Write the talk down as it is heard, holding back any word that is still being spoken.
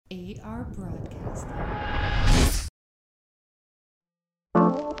We are broadcasting.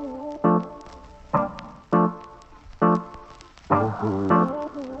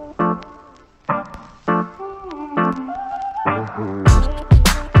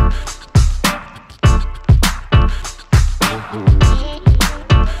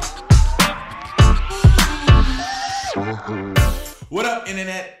 What up,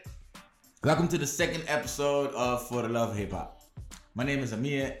 Internet? Welcome to the second episode of For the Love of Hip Hop. My name is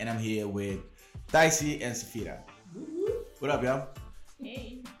Amir, and I'm here with Dicey and Safira. What up, y'all?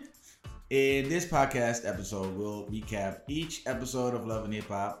 Hey. In this podcast episode, we'll recap each episode of Love and Hip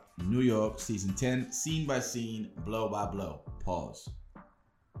Hop, New York, Season 10, scene by scene, blow by blow. Pause. I'm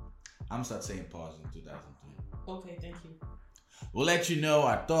gonna start saying pause in 2003. Okay, thank you. We'll let you know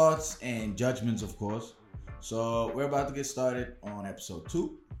our thoughts and judgments, of course. So we're about to get started on episode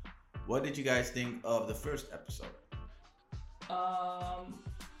 2. What did you guys think of the first episode?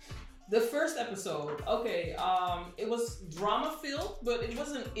 The first episode, okay, it was drama filled, but it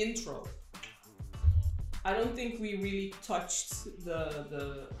was an intro. I don't think we really touched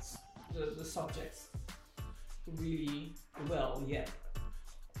the subjects really well yet.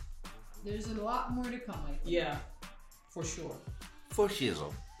 There's a lot more to come, I think. Yeah, for sure. For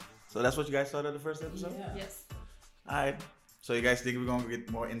shizzle. So that's what you guys thought of the first episode? Yeah. Yes. Alright. So you guys think we're gonna get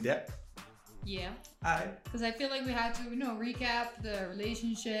more in depth? Yeah. Alright. Because I feel like we had to, recap the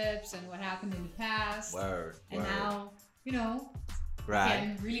relationships and what happened in the past. Word. And now, Right.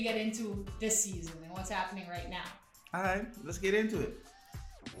 can really get into this season and what's happening right now. Alright, let's get into it.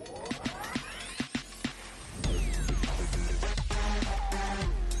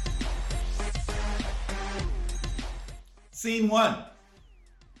 Scene 1.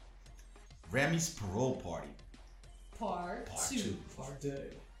 Remy's parole party. Part two. Part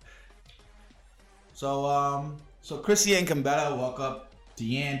 2. So Chrissy and Kimbella walk up to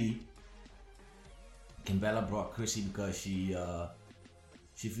Yandy. Kimbella brought Chrissy because she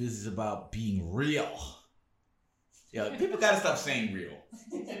feels it's about being real. Yeah, people gotta stop saying real.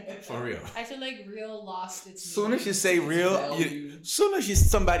 For real. I feel like real lost its Soon as you say real, soon as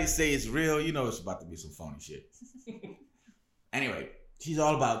somebody say it's real, you know it's about to be some phony shit. Anyway, she's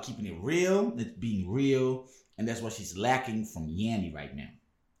all about keeping it real, it's being real, and that's what she's lacking from Yandy right now.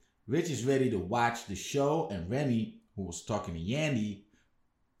 Rich is ready to watch the show, and Remy, who was talking to Yandy,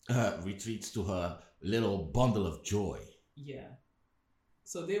 retreats to her little bundle of joy. Yeah.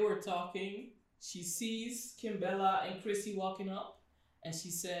 So they were talking. She sees Kimbella and Chrissy walking up, and she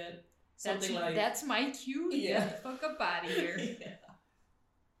said something like, "That's my cue. Yeah. Get the fuck up out of here." Yeah.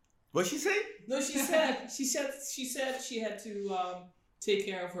 What'd she say? No, she said she had to take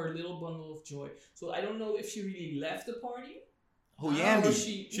care of her little bundle of joy. So I don't know if she really left the party. Who,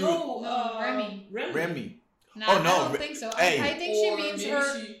 Yandy? Remy. Remy. Nah, Oh, no, I don't think so. hey. I think she Or means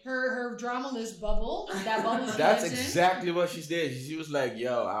maybe her dramaless bubble. That bubble she That's lives in. exactly what she did. She was like,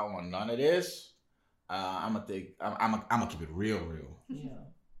 "Yo, I don't want none of this. I'm gonna keep it real."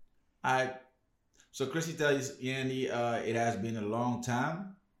 Yeah. So Chrissy tells Yandy, it has been a long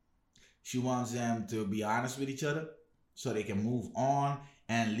time. She wants them to be honest with each other, so they can move on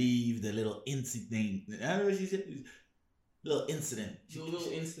and leave the little incident. I don't know what she said. Little incident.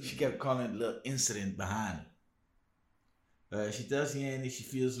 She kept calling it little incident behind her. She tells Yandy she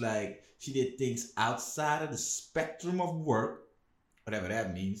feels like she did things outside of the spectrum of work, whatever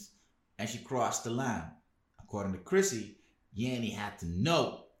that means, and she crossed the line. According to Chrissy, Yandy had to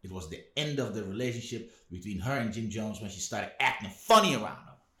know it was the end of the relationship between her and Jim Jones when she started acting funny around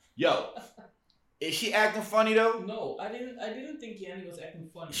him. Yo, is she acting funny though? No, I didn't think Yandy was acting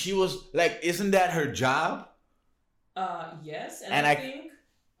funny. She was like, isn't that her job? Yes, and I think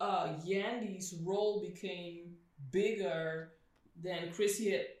Yandy's role became bigger than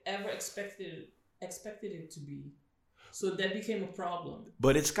Chrissy had ever expected it to be. So that became a problem.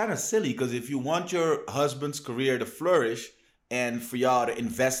 But it's kind of silly because if you want your husband's career to flourish and for y'all to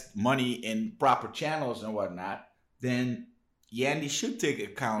invest money in proper channels and whatnot, then Yandy should take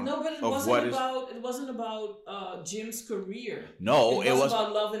account No, but it wasn't about Jim's career. No, it was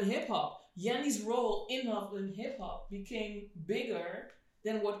about Love and Hip Hop. Yandy's role in Love and Hip Hop became bigger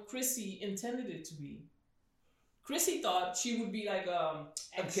than what Chrissy intended it to be. Chrissy thought she would be like a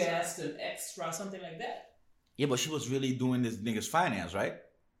guest, an extra, something like that. Yeah, but she was really doing this nigga's finance, right?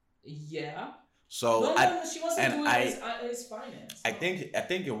 Yeah. So No, she wasn't doing his finance. I think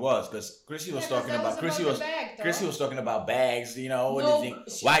it was because Chrissy was talking about Chrissy was talking about bags.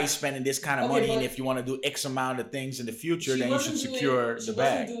 Why are you spending this kind of money? And if you want to do X amount of things in the future, then you should secure the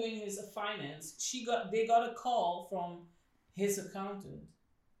bag. She wasn't doing his finance. They got a call from his accountant,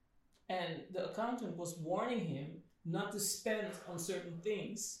 and the accountant was warning him not to spend on certain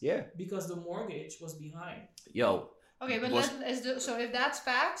things Yeah. because the mortgage was behind. Yo. Okay, but Was- so if that's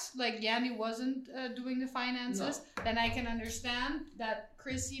facts, like Yanni wasn't doing the finances, then I can understand that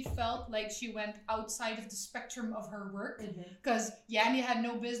Chrissy felt like she went outside of the spectrum of her work, because Yanni had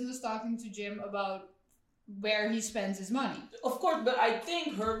no business talking to Jim about where he spends his money. Of course, but I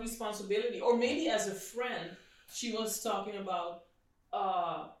think her responsibility, or maybe as a friend, she was talking about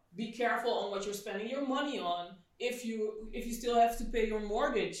be careful on what you're spending your money on if you still have to pay your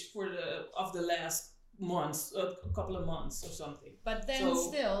mortgage for the last months, a couple of months or something. But then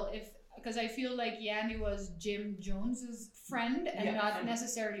still, because I feel like Yanni was Jim Jones's friend and not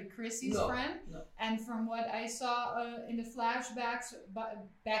necessarily Chrissy's friend. No. And from what I saw in the flashbacks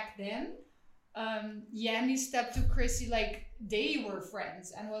back then, Yanni stepped to Chrissy like they were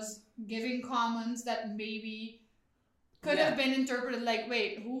friends and was giving comments that maybe could have been interpreted like,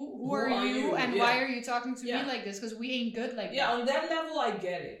 wait, who are you and why are you talking to me like this? Because we ain't good like that. Yeah, on that level, I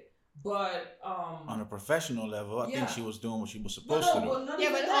get it. But on a professional level, I think she was doing what she was supposed to do.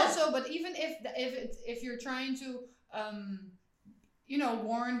 But even if you're trying to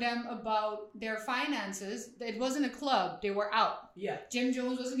warn them about their finances, it wasn't a club, they were out. Yeah. Jim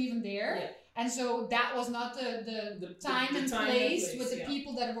Jones wasn't even there. Yeah. And so that was not the time and place with the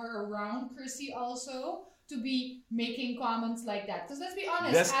people that were around Chrissy also to be making comments like that. Because let's be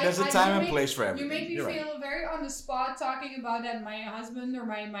honest, there's a time and place for everything. You make me You're feel very on the spot talking about that my husband or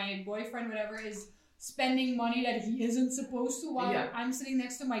my boyfriend, whatever, is spending money that he isn't supposed to while I'm sitting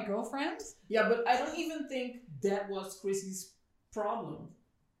next to my girlfriends. Yeah, but I don't even think that was Chrissy's problem.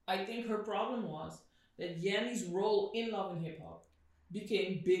 I think her problem was that Yanni's role in Love and Hip Hop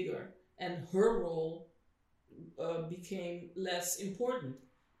became bigger and her role became less important.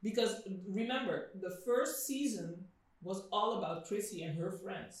 Because remember, the first season was all about Chrissy and her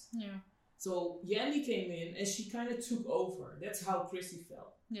friends. Yeah. So Yanni came in and she kind of took over. That's how Chrissy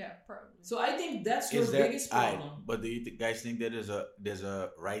felt. Yeah, probably. So I think that's her biggest problem. But do you guys think that there's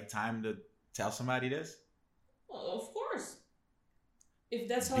a right time to tell somebody this? Well, of course. If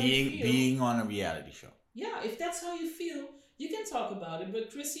that's how you feel. Being on a reality show. Yeah, if that's how you feel, you can talk about it.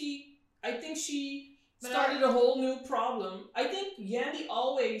 But Chrissy, I think she started a whole new problem. I think Yanni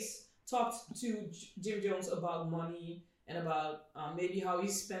always talked to Jim Jones about money and about maybe how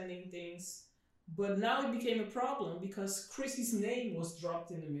he's spending things. But now it became a problem because Chrissy's name was dropped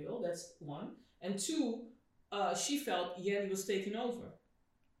in the middle. That's one. And two, she felt Yanni was taking over.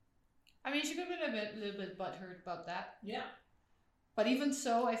 I mean, she could have been a little bit butthurt about that. Yeah. But even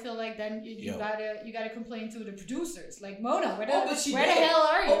so, I feel like then you gotta complain to the producers, like Mona. Where the did. hell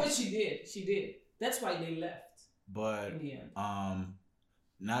are you? Oh, but she did. That's why they left. But in the end.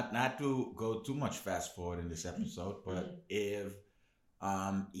 not to go too much fast forward in this episode, but if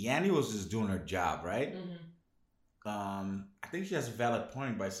Yanni was just doing her job, right? I think she has a valid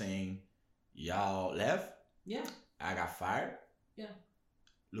point by saying, y'all left. Yeah. I got fired. Yeah.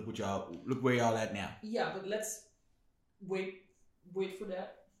 Look where y'all at now. Yeah, but let's wait for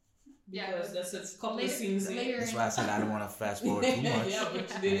that. Because that's a couple of scenes in. That's why I said I don't want to fast forward too much yeah, but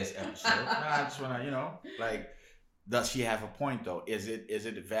you in did. this episode. I just want to, does she have a point though? Is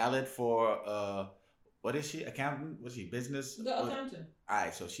it valid for what is she? Accountant? Was she business? The accountant.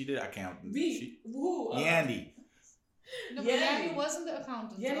 Alright, so she did accountant. Who? Yanni. No, but Yanni wasn't the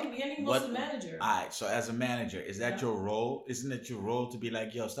accountant. Yanni was the manager. Alright, so as a manager, is that your role? Isn't it your role to be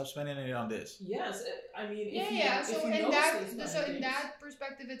like, yo, stop spending it on this? Yes, I mean, So in that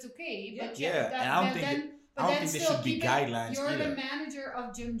perspective, it's okay. But and I don't think there should be guidelines You're either. the manager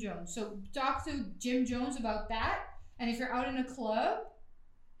of Jim Jones, so talk to Jim Jones about that. And if you're out in a club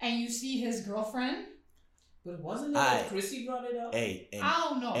and you see his girlfriend. But wasn't it that Chrissy brought it up? I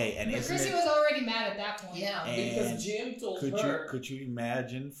don't know. But Chrissy was already mad at that point. Yeah, because Jim told her. Could you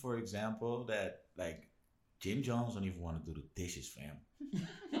imagine, for example, that like Jim Jones don't even want to do the dishes for him?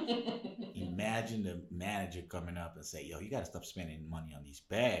 Imagine the manager coming up and say, yo, you got to stop spending money on these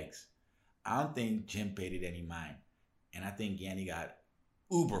bags. I don't think Jim paid it any mind. And I think Yanni got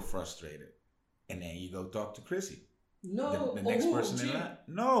uber frustrated. And then you go talk to Chrissy. No, the next person Jim? in line.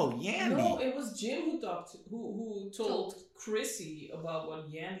 No, Yanni. No, it was Jim who told Chrissy about what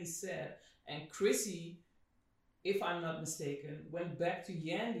Yanni said, and Chrissy, if I'm not mistaken, went back to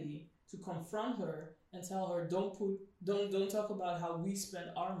Yanni to confront her and tell her, don't talk about how we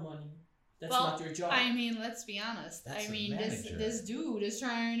spend our money. That's not your job. I mean, let's be honest. This dude is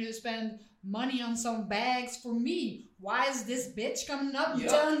trying to spend money on some bags for me. Why is this bitch coming up and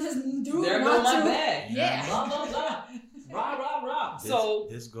telling this dude there not go my to? bag. Yeah. Blah, blah, blah. Rah, rah, rah.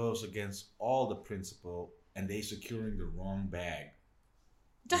 This goes against all the principle, and they securing the wrong bag.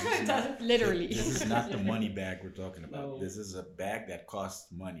 Literally. This is not the money bag we're talking about. No. This is a bag that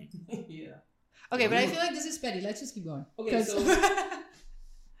costs money. Yeah. Okay, but I feel like this is petty. Let's just keep going. Okay, 'Cause- so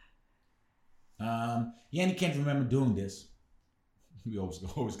Yanni can't remember doing this. We always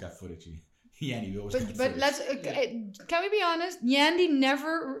got footage. Yanni, we always got but footage. let's can we be honest? Yandy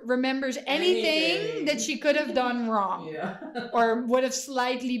never remembers anything that she could have done wrong yeah. or would have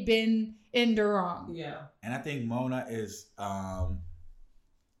slightly been in the wrong. Yeah. And I think Mona is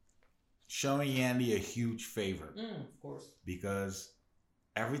showing Yandy a huge favor Of course. because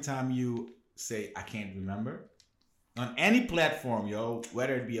every time you say I can't remember on any platform,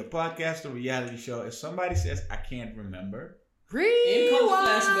 whether it be a podcast or reality show, if somebody says I can't remember, In comes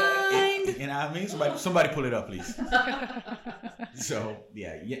flashback. Rewind. you know what I mean? Somebody pull it up, please. So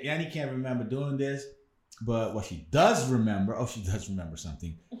yeah, Yanni can't remember doing this, but what she does remember, she does remember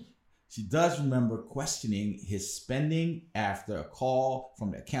something. She does remember questioning his spending after a call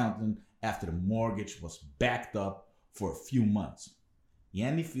from the accountant after the mortgage was backed up for a few months.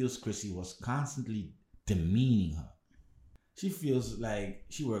 Yanni feels Chrissy was constantly demeaning her. She feels like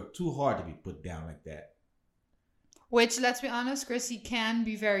she worked too hard to be put down like that. Which, let's be honest, Chrissy can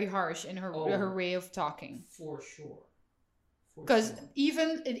be very harsh in her Oh. her way of talking. For sure. For Because sure.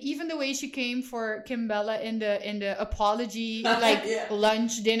 even the way she came for Kimbella in the apology like Yeah.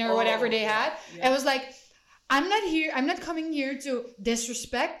 lunch dinner whatever they had, Yeah. it was like, I'm not coming here to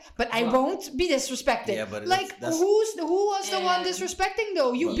disrespect, but I Well- won't be disrespected. Yeah, but like that's- who was the one And- disrespecting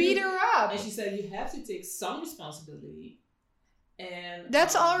though? You But beat you- her up. And she said you have to take some responsibility. And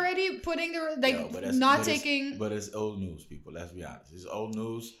That's already putting the like Yo, but that's- not but it's- taking. But it's old news, people. Let's be honest. It's old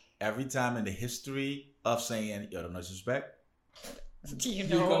news. Every time in the history of saying, yo, no disrespect, You You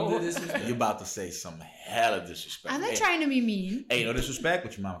come know, to disrespect. you're about to say some hella disrespect. I'm not Hey, trying to be mean. Hey, no disrespect,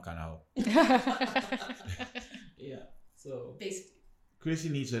 but your mama kind of hoe. Yeah. So Basically. Chrissy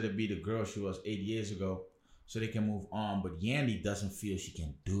needs her to be the girl she was 8 years ago so they can move on, but Yandy doesn't feel she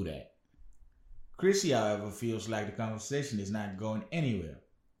can do that. Chrissy, however, feels like the conversation is not going anywhere.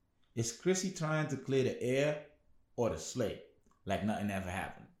 Is Chrissy trying to clear the air or the slate? Like nothing ever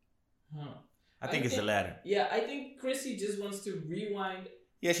happened. I think it's the latter. Yeah, I think Chrissy just wants to rewind,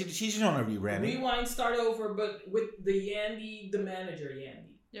 Yeah, she's on a rebranding. start over, but with the Yandy, the manager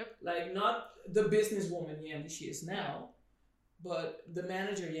Yandy. Yep. Like not the businesswoman Yandy she is now, but the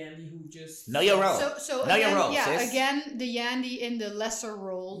manager Yandy who just Know your role. So Know your again, role, yeah, sis. again, the Yandy in the lesser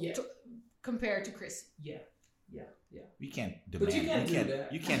role Yeah. compared to Chrissy. Yeah. You can't demand. But you can't do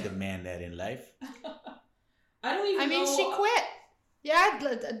that. You can't demand that in life. I don't even I mean, know. she quit. Yeah,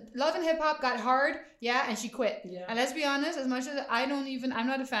 Love and Hip Hop got hard. Yeah, and she quit. Yeah. And let's be honest, as much as I'm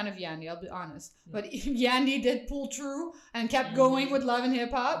not a fan of Yandy, I'll be honest. Yeah. But Yandy did pull through and kept Mhm. going with Love and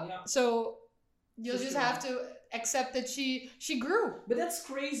Hip Hop. Yeah. So you'll For just sure. have to accept that she grew. But that's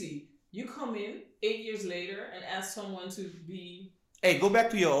crazy. You come in 8 years later and ask someone to be Hey, go back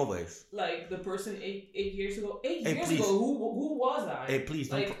to your old ways. like the person eight years ago. Eight Hey, years please. ago, who was I? Hey, please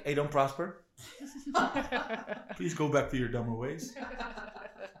don't. Like- Don't prosper. Please go back to your dumber ways.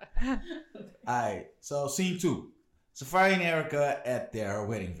 Alright, so scene 2. Safari and Erica at their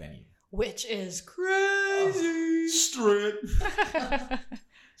wedding venue. Which is crazy. Straight.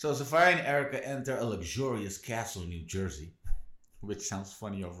 So Safari and Erica enter a luxurious castle in New Jersey, which sounds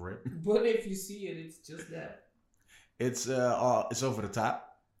funny over it. But if you see it, it's just that. It's over the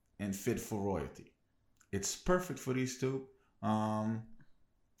top and fit for royalty. It's perfect for these two.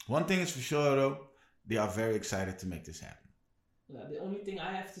 One thing is for sure though, they are very excited to make this happen. The only thing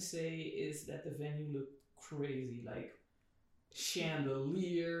I have to say is that the venue looked crazy, like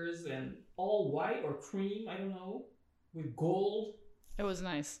chandeliers and all white or cream, I don't know, with gold. It was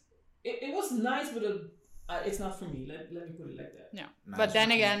nice. It was nice, but it's not for me. Let me put it like that. Yeah. Nice. But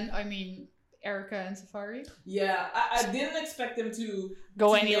then again, I mean, Erica and Safari Yeah, I didn't expect them to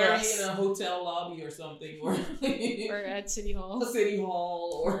go to any marry less. in a hotel lobby or something, or Or at City Hall. a city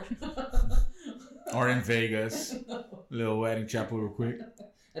hall, or Or in Vegas, little wedding chapel real quick.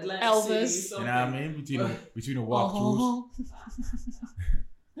 Atlantic Elvis. City, You know what I mean? Between the walkthroughs.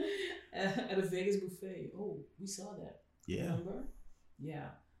 At a Vegas buffet. Oh, we saw that. Yeah. Remember? Yeah.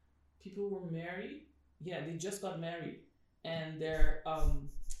 People were married. Yeah, they just got married, and their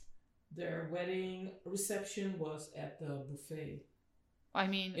wedding reception was at the buffet. I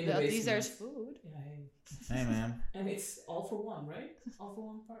mean, In the at least there's basement. food. Yeah, hey. Hey man. And it's all for one, right? All for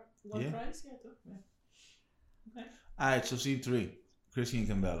one Yeah. price. Yeah. Okay. Alright, so scene 3. Chrissy and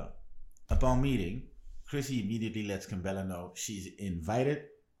Kimbella. Upon meeting, Chrissy immediately lets Kimbella know she's invited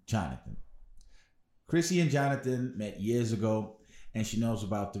Jonathan. Chrissy and Jonathan met years ago, and she knows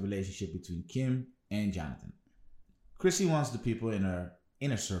about the relationship between Kim and Jonathan. Chrissy wants the people in her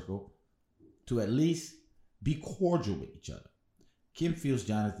inner circle to at least be cordial with each other. Kim feels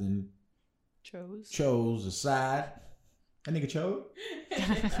Jonathan chose a side. That nigga chose?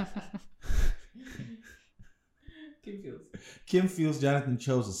 Kim feels Jonathan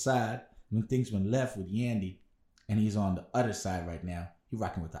chose a side when things went left with Yandy, and he's on the other side right now. He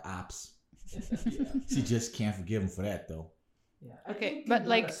rocking with the ops. Yeah. She just can't forgive him for that though. Yeah. Okay, but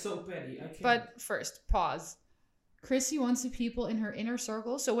like, so petty. I can't. but first, pause. Chrissy wants the people in her inner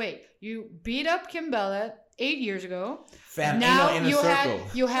circle. So wait, you beat up Kimbella 8 years ago. Fam, Now ain't no inner circle.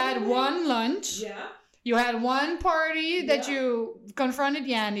 you had one lunch. Yeah. You had one party that Yeah. you confronted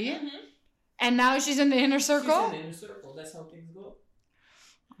Yandy, Mm-hmm. and now she's in the inner circle. She's in the inner circle. That's how things go.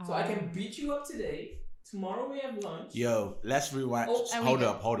 So I can beat you up today. Tomorrow we have lunch. Yo, let's rewind. Oh, and hold we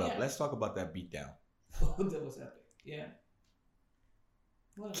up. yeah. Let's talk about that beatdown. Oh, that was epic. Yeah.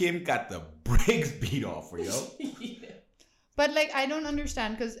 What? Kim got the brakes beat off her, yo. Yeah. But like, I don't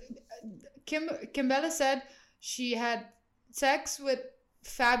understand because Kimbella said she had sex with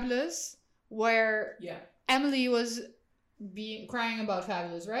Fabulous, where Yeah. Emily was crying about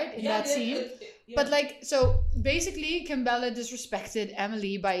Fabulous, right? In that scene. Yeah. But like, so basically, Kimbella disrespected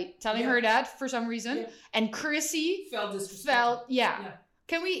Emily by telling Yeah. her that for some reason, Yeah. and Chrissy felt disrespected. felt Yeah.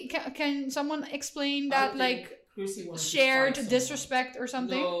 Can someone explain I that think like Chrissy wanted to shared fight someone. disrespect or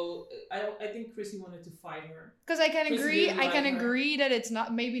something? No, I think Chrissy wanted to fight her. Because I can Chrissy agree. didn't I like can her. agree that it's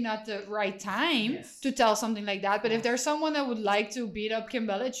maybe not the right time Yes. to tell something like that. But if Yes. there's someone that would like to beat up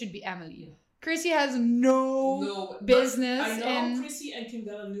Kimbella, it should be Emily. Yeah. Chrissy has no But business I know in. Chrissy and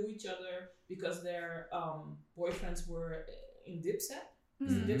Kimbella knew each other because their boyfriends were in Dipset.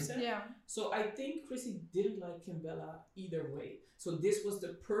 Is it Mhm. Dipset? Yeah. So I think Chrissy didn't like Kimbella either way. So this was the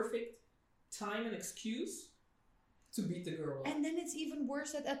perfect time and excuse to beat the girl up. And then it's even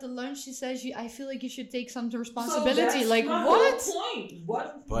worse that at the lunch she says, I feel like you should take some So responsibility. that's like, my what? whole point.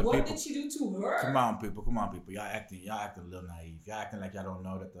 What But what people- did she do to her? Come on, people. Y'all acting a little naive. Y'all acting like y'all don't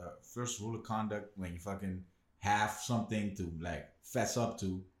know that the first rule of conduct when you fucking have something to like fess up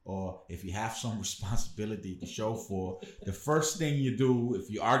to, or if you have some responsibility to show for, the first thing you do if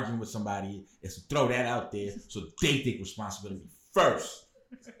you're arguing with somebody is to throw that out there so they take responsibility first.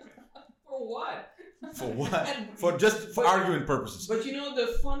 For what? For what? And- For but- arguing purposes. But you know,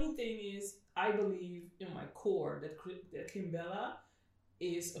 the funny thing is, I believe in my core that Kimbella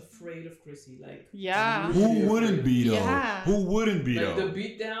is afraid of Chrissy. Like, Yeah. really Who wouldn't afraid. be though? Yeah. Who wouldn't be Like the though?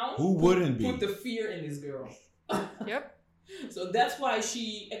 beatdown. Who wouldn't be? Put the fear in this girl. Yep. So that's why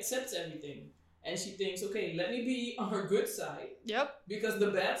she accepts everything. And she thinks, okay, let me be on her good side. Yep. Because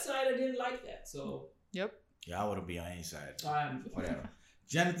the bad side, I didn't like that. So, Yep. Yeah, I would be on any side. I'm Whatever.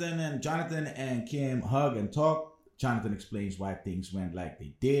 Jonathan and Kim hug and talk. Jonathan explains why things went like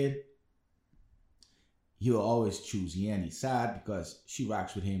they did. He'll always choose Yanni's side because she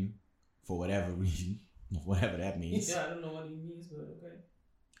rocks with him for whatever reason, whatever that means. Yeah, I don't know what he means, but okay.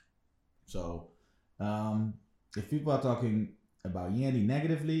 So, if people are talking about Yanni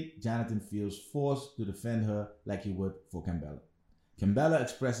negatively, Jonathan feels forced to defend her like he would for Kimbella. Kimbella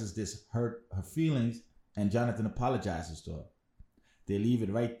expresses this hurt her feelings, and Jonathan apologizes to her. They leave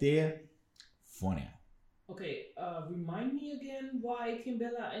it right there for now. Okay, remind me again why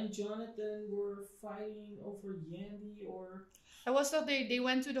Kimbella and Jonathan were fighting over Yandy or... I was thought they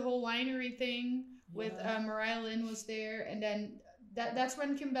went to the whole winery thing with Yeah. Mariah Lynn was there, and then that's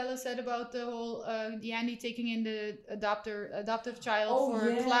when Kimbella said about the whole Yandy taking in the adoptive child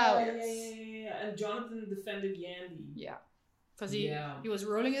for Cloud. Yeah. And Jonathan defended Yandy. Yeah, because Yeah. he was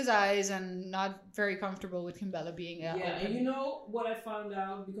rolling his eyes and not very comfortable with Kimbella being Yeah, open. and you know what I found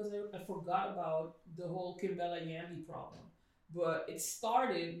out? Because I forgot about the whole Kimbella Yandy problem. But it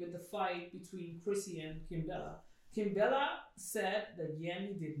started with the fight between Chrissy and Kimbella. Kimbella said that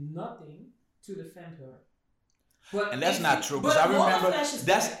Yandy did nothing to defend her. But And that's if not you- true because but I remember Mona Flash is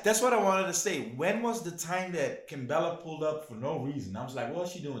back. that's what I wanted to say. When was the time that Kimbella pulled up for no reason? I was like,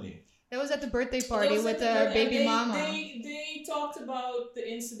 what's she doing here? That was at the birthday It party was with at the and baby they, mama. They talked about the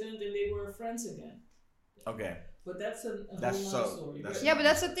incident and they were friends again. Okay. But that's a That's whole so- other story. that's- Yeah, but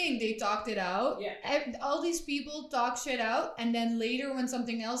that's the thing. They talked it out. Yeah. All these people talk shit out, and then later when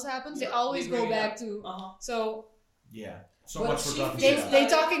something else happens, they Yeah, always they go bring it back up. to. Uh-huh. So Yeah. So But much for she talking they shit feels out. they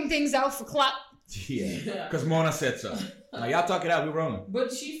talking things out for clout. Yeah. Yeah. Because Mona said so. Now y'all talk it out. We're rolling.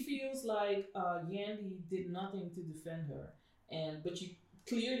 But she feels like Yandy did nothing to defend her, but you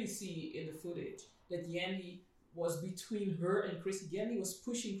clearly see in the footage that Yandy was between her and Chrissy. Yandy was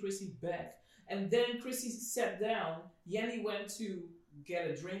pushing Chrissy back, and then Chrissy sat down. Yandy went to get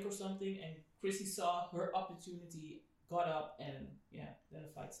a drink or something, and Chrissy saw her opportunity, got up, and yeah, then the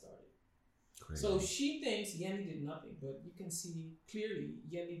fight started. Crazy. So she thinks Yanni did nothing, but you can see clearly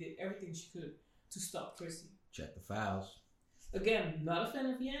Yanni did everything she could to stop Chrissy. Check the files. Again, not a fan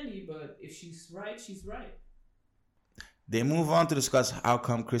of Yanni, but if she's right, she's right. They move on to discuss how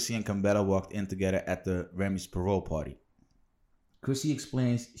come Chrissy and Cambella walked in together at the Remy's parole party. Chrissy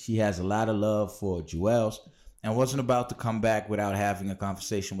explains she has a lot of love for Juelz and wasn't about to come back without having a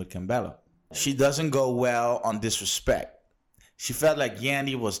conversation with Cambella. She doesn't go well on disrespect. She felt like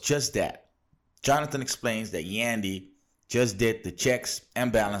Yandy was just that. Jonathan explains that Yandy just did the checks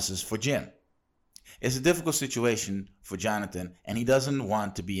and balances for Jim. It's a difficult situation for Jonathan, and he doesn't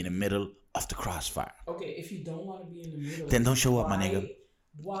want to be in the middle of the crossfire. Okay, if you don't want to be in the middle, Then don't show up, my nigga.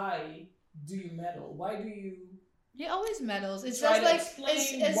 Why do you meddle? Why do you? He always meddles. It's Try just to like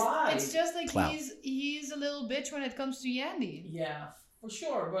explain why. it's just like Clout. he's a little bitch when it comes to Yandy. Yeah, for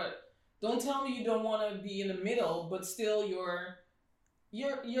sure. But don't tell me you don't want to be in the middle, but still you're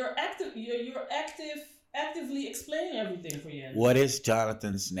actively explaining everything for Yanni. What is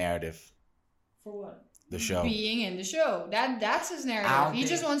Jonathan's narrative? For what? The show. Being in the show. That's his I narrative. don't He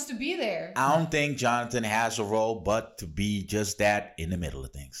just think- wants to be there. I don't think Jonathan has a role but to be just that in the middle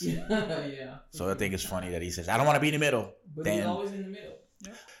of things. Yeah. So I think it's funny that he says, I don't want to be in the middle. But Then he's always in the middle.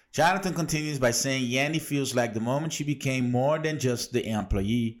 Jonathan continues by saying Yandy feels like the moment she became more than just the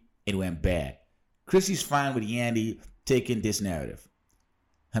employee, it went bad. Chrissy's fine with Yandy taking this narrative.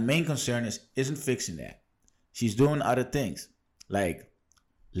 Her main concern isn't fixing that. She's doing other things, like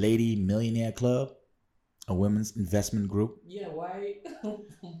Lady Millionaire Club, a women's investment group. Yeah, why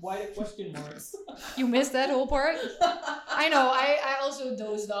the question marks? You missed that whole part? I know. I also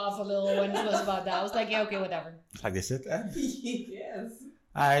dozed off a little when it was about that. I was like, yeah, okay, whatever. Like they said that. Yes.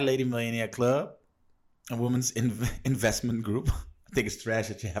 All right, Lady Millionaire Club, a women's investment group. I think it's trash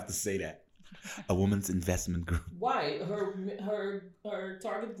that you have to say that. A women's investment group. Why? Her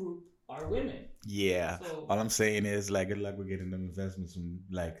target group are women. Yeah. So, All I'm saying is, like, good luck with getting them investments from,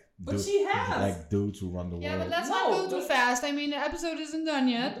 like, but she has. like dudes who run the Yeah, world. but let's No, not go too but- fast. I mean, the episode isn't done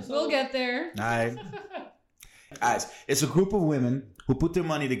yet. Episode- We'll get there. All right. Guys, it's a group of women who put their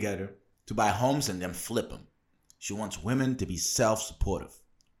money together to buy homes and then flip them. She wants women to be self-supportive,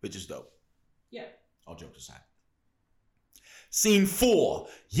 which is dope. Yeah. All jokes aside. Scene 4,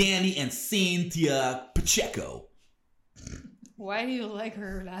 Yanni and Cynthia Pacheco. Why do you like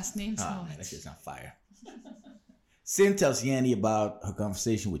her last name so Oh, man, that much? shit's on fire. Sin tells Yanni about her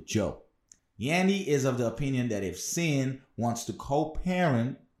conversation with Joe. Yanni is of the opinion that if Sin wants to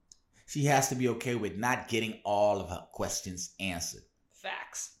co-parent, she has to be okay with not getting all of her questions answered.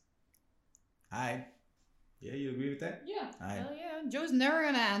 Facts. All right. Yeah, you agree with that? Yeah. All right. Hell yeah. Joe's never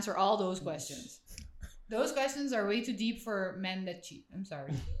going to answer all those questions. Those questions are way too deep for men that cheat. I'm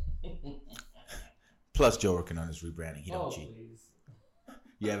sorry. Plus, Joe working on his rebranding. He don't cheat. Please.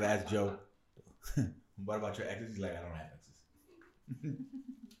 You ever asked Joe, what about your exes? He's like, I don't have exes.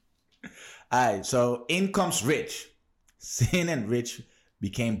 All right, so in comes Rich. Sin and Rich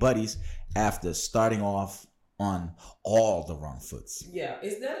became buddies after starting off on all the wrong foots. Yeah.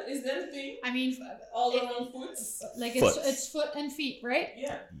 Is that a thing? I mean, All the wrong foots? like Foot. it's foot and feet, right?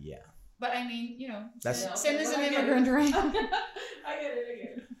 Yeah. Yeah. But I mean, you know, That's- Yeah, Sin okay, is but an I get immigrant, it. right? I get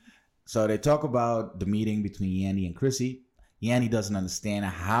it. So they talk about the meeting between Yanni and Chrissy. Yanni doesn't understand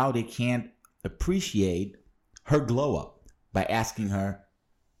how they can't appreciate her glow up by asking her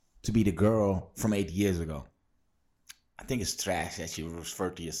to be the girl from 8 years ago. I think it's trash that you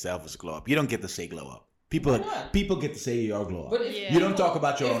refer to yourself as glow up. You don't get to say glow up. Why not? People get to say you're glow up. But if Yeah. You don't talk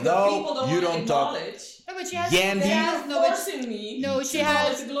about your if own. the No, people don't you wanna don't talk. acknowledge, No, but she has. Yandy- She has no, but forcing me. no, she to call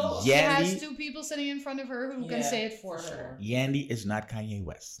has- it a glow up. she Yandy- has two people sitting in front of her who can Yeah, say it for for her. sure. Yandy is not Kanye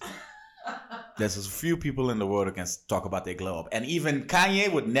West. There's a few people in the world who can talk about their glow up. And even Kanye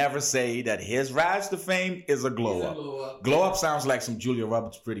would never say that his rise to fame is a glow It's a up. glow up. Glow up sounds like some Julia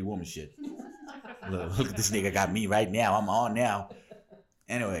Roberts Pretty Woman shit. Look at this nigga got me right now. I'm on now.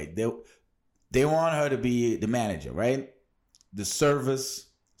 Anyway, they want her to be the manager, right? The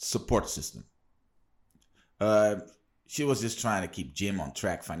service support system. She was just trying to keep Jim on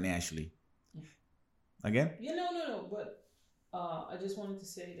track financially. Again? Yeah, no. But I just wanted to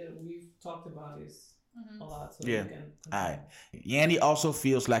say that we've talked about this a lot. So Yeah. we can All right. Yandy also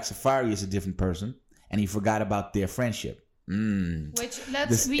feels like Safari is a different person, and he forgot about their friendship. Which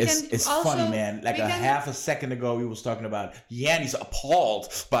we can It's also, funny, man. Like we a can- half a second ago, we was talking about Yanni's appalled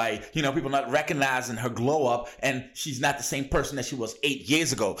by people not recognizing her glow up, and she's not the same person that she was 8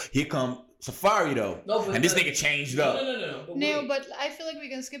 years ago. Here come Safari though, No, but and this nigga changed up. No. But No, wait. but I feel like we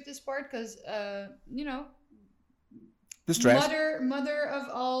can skip this part because, This trash. mother of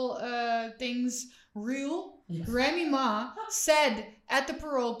all things Real Remy Ma said at the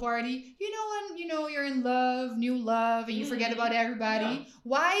parole party, when you're in love, new love, and you forget about everybody. Yeah.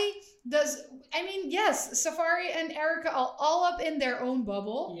 Why does yes, Safari and Erica are all up in their own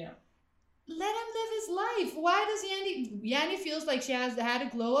bubble. Yeah. Let him live his life. Why does Yanni feels like she has had a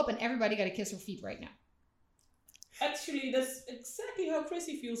glow up and everybody got to kiss her feet right now? Actually, that's exactly how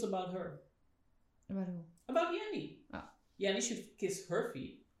Chrissy feels about her. About who? About Yanni. Oh. Yanni should kiss her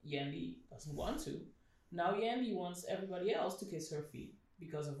feet. Yanni doesn't want to. Now Yanni wants everybody else to kiss her feet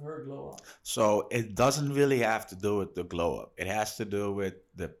because of her glow up. So it doesn't really have to do with the glow up. It has to do with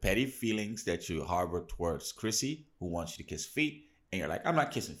the petty feelings that you harbor towards Chrissy, who wants you to kiss feet. And you're like, I'm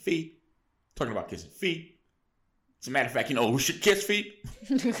not kissing feet. Talking about kissing feet. As a matter of fact, who should kiss feet?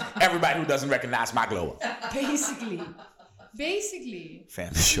 Everybody who doesn't recognize my glow up. Basically.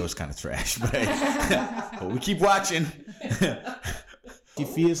 Fam, this show's kind of trash, but we keep watching. She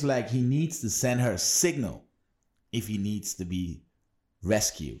feels like he needs to send her a signal if he needs to be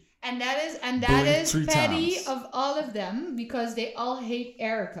rescued. And that Bullied is 3 petty times. of all of them because they all hate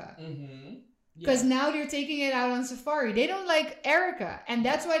Erica. Mm-hmm. Because now they're taking it out on Safari. They don't like Erica. And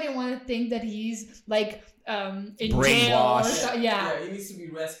that's why they want to think that he's like in jail. Brainwashed. Yeah. He needs to be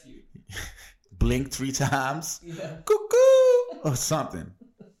rescued. Blink 3 times. Yeah. Cuckoo! Or something.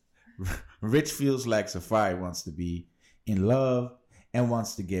 Rich feels like Safari wants to be in love and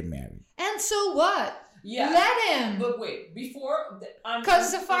wants to get married. And so what? Yeah. Let him. But wait,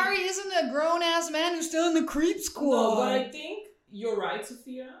 Because Safari isn't a grown-ass man who's still in the creep school. No, but I think you're right,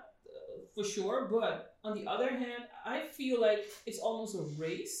 Sophia, for sure. But on the other hand, I feel like it's almost a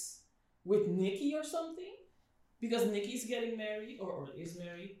race with Nikki or something. Because Nikki's getting married, or is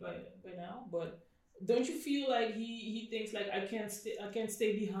married by now. But don't you feel like he thinks like I can't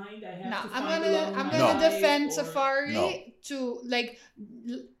stay behind. I have to find love. I'm in my gonna life, defend or- Safari No. to like.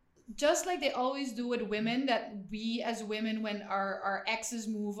 Just like they always do with women, that we as women, when our exes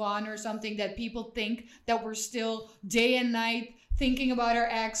move on or something, that people think that we're still day and night thinking about our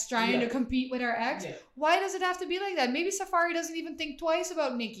ex, trying to compete with our ex. Yeah. Why does it have to be like that? Maybe Safari doesn't even think twice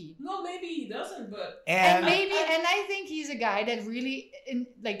about Nikki. No, maybe he doesn't, but And And maybe, and I think he's a guy that really,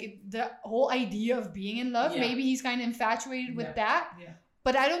 like the whole idea of being in love, Yeah. maybe he's kind of infatuated with that. Yeah.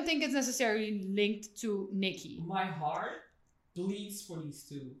 But I don't think it's necessarily linked to Nikki. My heart bleeds for these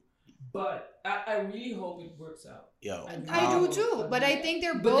two. But I really hope it works out. yo, I do too, but I think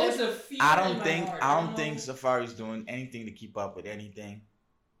they're But both. there's a fear I in don't my think heart. I don't know. think Safari's doing anything to keep up with anything.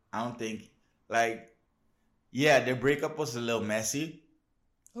 I don't think their breakup was a little messy.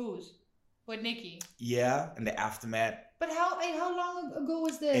 Whose? With Nikki. Yeah, in the aftermath. But how long ago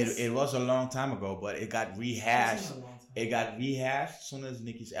was this? It was a long time ago, but it got rehashed. It's been a long time. It got rehashed as soon as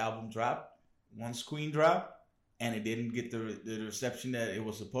Nicki's album dropped. Once Queen dropped, and it didn't get the reception that it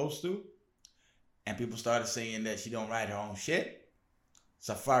was supposed to. And people started saying that she don't write her own shit.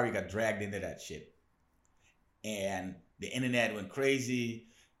 Safari got dragged into that shit. And the internet went crazy.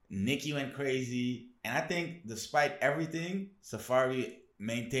 Nicki went crazy. And I think despite everything, Safari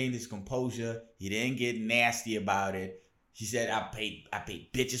maintained his composure. He didn't get nasty about it. She said, I paid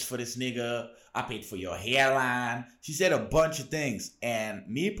bitches for this nigga. I paid for your hairline. She said a bunch of things. And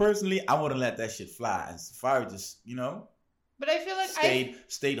me personally, I wouldn't let that shit fly. And Safari just, But I feel like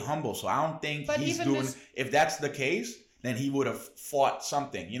stayed humble. So I don't think But he's even doing. this- If that's the case, then he would have fought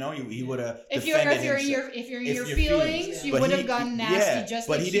something. He would have if you're defended in himself. your If your feelings, feelings, you But would he- have gotten nasty just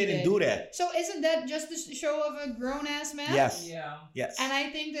but like he she didn't did. do that. So isn't that just the show of a grown ass man? Yes. Yeah. Yes. And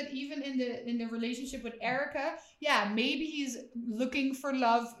I think that even in the relationship with Erica, maybe he's looking for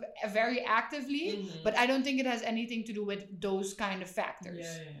love very actively, Mhm. but I don't think it has anything to do with those kind of factors.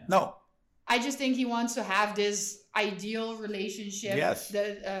 Yeah. No. I just think he wants to have this ideal relationship. Yes.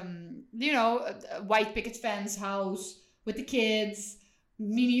 The a white picket fence house with the kids,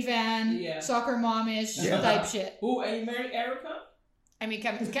 minivan, Yeah. soccer momish Yeah. type shit. Who, and you married Erica? I mean,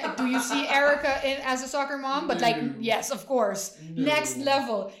 do you see Erica as a soccer mom? But like, No. yes, of course. No. Next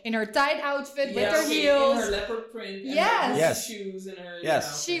level in her tight outfit with her okay, heels. in her leopard print. And Yes. her Yes. shoes and her.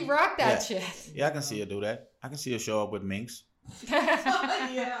 Yes. She rocked that Yeah. shit. Yeah, I can see her do that. I can see her show up with minks.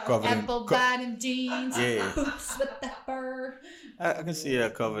 Yeah. Covered in, Apple bottom jeans, Yeah. boots with the fur. I can see her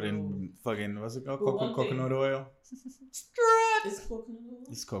covered in fucking, what's it called? Well, one thing- Coconut oil? Strut. Is coconut oil?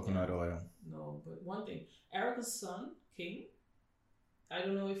 It's coconut oil. No, but one thing. Erica's son, King, I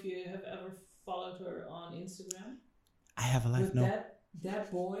don't know if you have ever followed her on Instagram. I have a life, But no.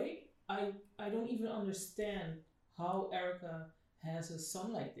 that boy, I don't even understand how Erica has a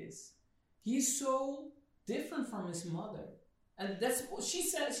son like this. He's so different from his mother, and that's what she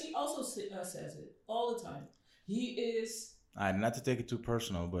says. She also says it all the time. He is. Not to take it too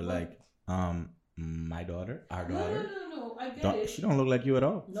personal, but What? like, My daughter, our No, daughter. no. I get it. She don't look like you at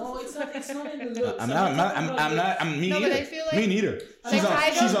all. No, it's not. It's not in the looks. I'm not. Me No, neither. but I feel like- Me neither. Like,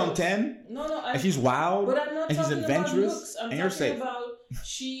 I She's don't- on 10, No. and she's wild, But I'm not and she's talking adventurous, about looks. I'm and you're talking safe. about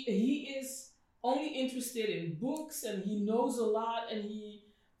he is only interested in books and he knows a lot and he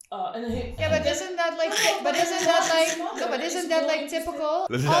Yeah, but isn't that like? No, But but isn't it's that not like? his mother. No, but It's isn't that more like typical?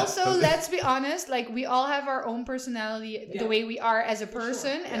 interested- Also, let's be honest. Like we all have our own personality, Yeah. the way we are as a For sure,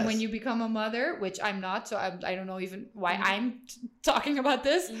 person, and when yes. you become a mother, which I'm not, so I don't know even why Mhm. I'm talking about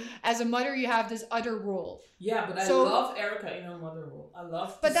this. Mhm. As a mother, you have this other role. Yeah, but I So- love Erica in her mother role. I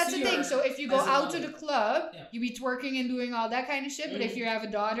love. But to that's the see thing. her So if you go as a out to mother. the club, Yeah. you be twerking and doing all that kind of shit. But if Mhm. you have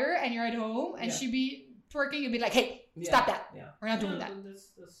a daughter and you're at home and Yeah. she be twerking, you'd be like, hey, Yeah, stop that. Yeah, We're not doing Yeah, that.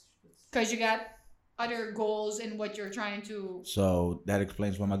 that's- Because you got other goals in what you're trying to. So that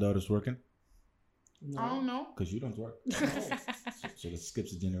explains why my daughter's working. No, I don't know. Because you don't work. So it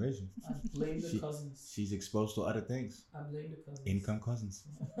skips a generation. I blame the She- cousins. She's exposed to other things. I blame the cousins. Income cousins.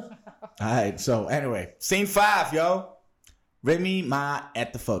 All right. So anyway, scene 5, yo. Remy Ma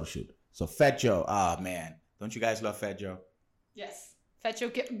at the photo shoot. So Fat Joe. Oh man, don't you guys love Fat Joe? Yes. Fat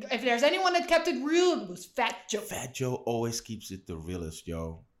Joe. If there's anyone that kept it real, it was Fat Joe. Fat Joe always keeps it the realest,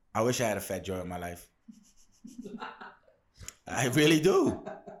 yo. I wish I had a Fat Joe in my life. I really do.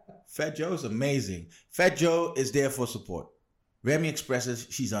 Fat Joe is amazing. Fat Joe is there for support. Remy expresses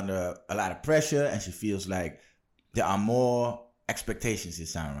she's under a lot of pressure and she feels like there are more expectations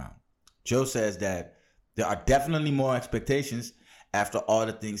this time around. Joe says that there are definitely more expectations after all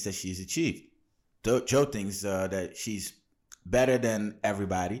the things that she's achieved. Joe thinks that she's better than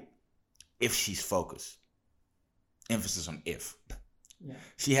everybody if she's focused. Emphasis on if. Yeah.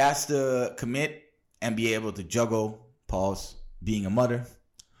 She has to commit and be able to juggle, being a mother,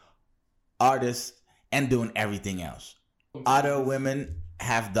 artist, and doing everything else. Other women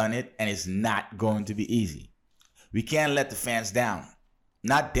have done it, and it's not going to be easy. We can't let the fans down.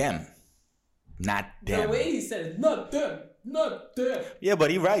 Not them. Not them. The way he said it, not them. Yeah, but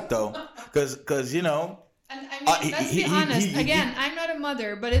he's right, though. Because you know, And I mean, let's be honest. Again, I'm not a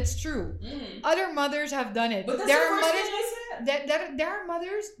mother, but it's true. Mm. Other mothers have done it. But that's there the are first mothers thing I said. there are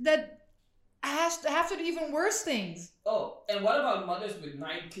mothers that have to do even worse things. Oh, and what about mothers with 9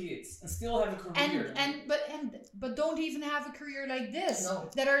 kids and still have a career? But don't even have a career like this. No.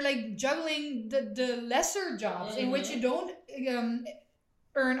 That are like juggling the lesser jobs in which you don't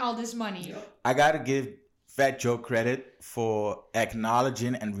earn all this money. Yeah. I gotta give Fat Joe credit for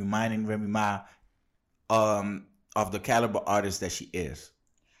acknowledging and reminding Remy Ma of the caliber artist that she is.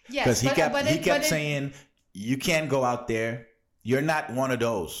 Yes, Because he kept but saying, you can't go out there. You're not one of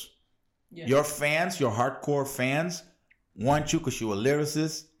those. Yeah. Your fans, your hardcore fans, want you because you're a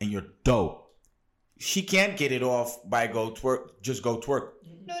lyricist and you're dope. She can't get it off by go twerk.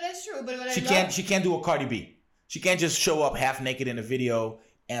 No, that's true. But what She can't do a Cardi B. She can't just show up half naked in a video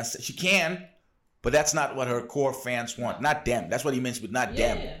and she can, but that's not what her core fans want. Not them. That's what he means with not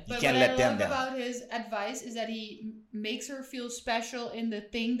them. Yeah. You But can't what let I them love down. about his advice is that he makes her feel special in the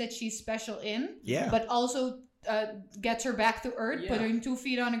thing that she's special in, Yeah. but also gets her back to earth, Yeah. putting 2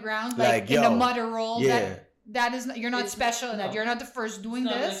 feet on the ground, Like, in the yo, mother role. yeah. That is not, you're not It's- special in that. no. You're not the first doing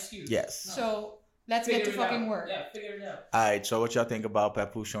It's not an this. excuse. Yes. No. So let's Figure get to it fucking out. work. Yeah, figure it out. All right. So what y'all think about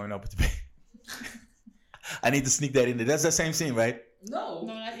Papoose showing up at the bank? I need to sneak that in there. That's the same scene, right? No.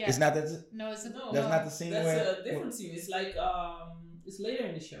 No, not yet. It's not that. No, it's No. That's not the scene That's where. a different scene. It's like it's later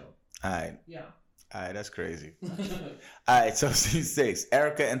in the show. All right. Yeah. All right. That's crazy. All right. So scene 6.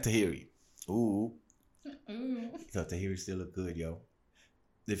 Erica and Tahiri. Ooh. Ooh. So Tahiri still look good, yo.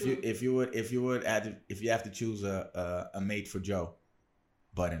 If you have to choose a mate for Joe,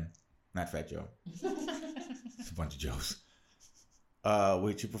 Button, not Fat Joe. It's a bunch of Joes.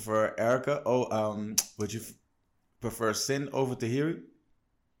 Would you prefer Erica? Would you prefer Sin over Tahiri?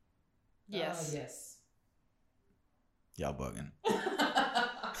 Yes. Yes. Y'all bugging.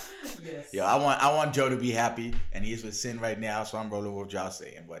 Yes. Yo, I want Joe to be happy, and he's with Sin right now, so I'm rolling with what y'all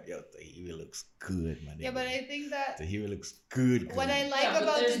saying. But yo, Tahiri looks good, my nigga. Yeah, but I think that Tahiri looks good. what I like Yeah, but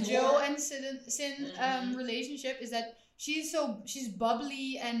about the there's Joe more. and Sin Mhm. relationship is that she's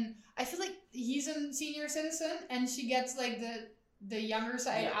bubbly, and I feel like he's a senior citizen and she gets like the younger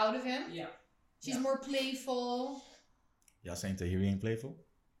side Yeah. out of him. Yeah. She's Yeah. more playful. Y'all saying Tahiri ain't playful?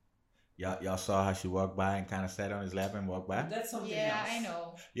 Y'all saw how she walked by and kind of sat on his lap and walked by? That's something Yeah, else. I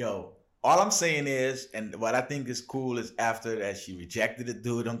know. Yo, all I'm saying is, and what I think is cool is after that she rejected the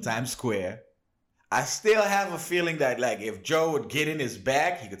dude on Times Square, I still have a feeling that like if Joe would get in his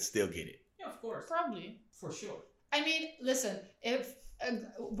bag, he could still get it. Yeah, of course. Probably. For sure. I mean, listen, if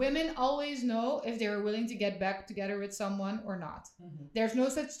women always know if they're willing to get back together with someone or not. Mm-hmm. There's no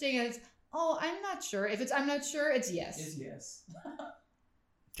such thing as Oh, I'm not sure. If it's I'm not sure, it's yes. It's yes.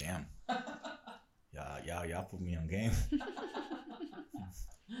 Damn. Y'all put me on game.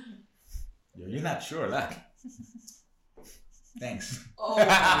 Yo, you're not sure, like. Thanks. Oh my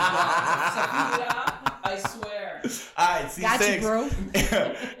god. Safira, I swear. Alright, C6. Got you, bro.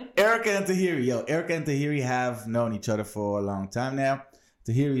 Erica and Tahiri. Yo, Erica and Tahiri have known each other for a long time now.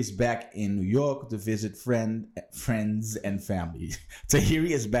 Tahiri is back in New York to visit friends and family. Tahiri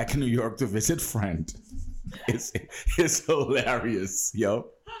is back in New York to visit friend. It's hilarious, yo.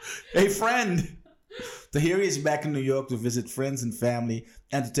 Hey, friend. Tahiri is back in New York to visit friends and family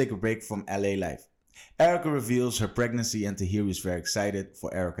and to take a break from LA life. Erica reveals her pregnancy and Tahiri is very excited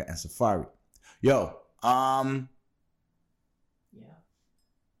for Erica and Safari. Yo, Yeah.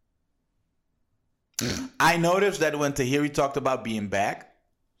 I noticed that when Tahiri talked about being back,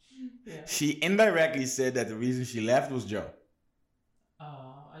 Yeah. she indirectly said that the reason she left was Joe.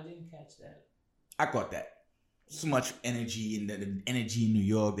 I didn't catch that. I caught that. So much energy in the energy in New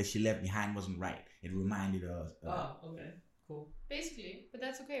York that she left behind wasn't right. It reminded us. Oh, okay. Cool. Basically, but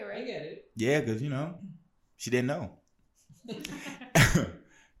that's okay, I right? get it. Yeah, because, she didn't know.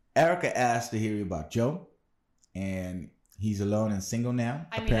 Erica asked Tahiri about Joe, and he's alone and single now.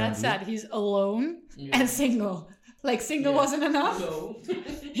 I mean, that's sad. He's alone and single. Like, single wasn't enough. No.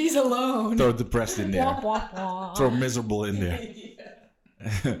 He's alone. Throw depressed in there. Wah, wah, wah. Throw miserable in there.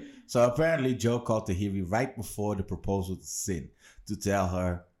 Yeah. So apparently Joe called Tahiri right before the proposal to Sin to tell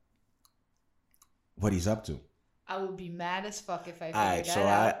her what he's up to. I would be mad as fuck if I figured Alright, that so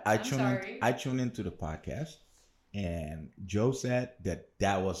out. I I'm sorry. tuned into the podcast, and Joe said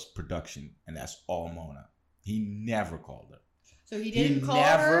that was production, and that's all Mona. He never called her. So he didn't call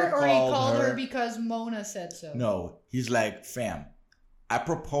never her, or he called called her her. because Mona said so. No, he's like, fam, I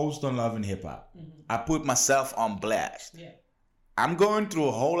proposed on Love and Hip Hop. Mhm. I put myself on blast. Yeah. I'm going through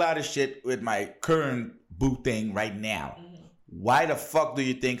a whole lot of shit with my current boo thing right now. Mhm. Why the fuck do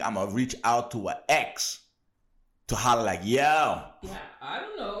you think I'm gonna reach out to an ex to holler like, yo? Yeah, I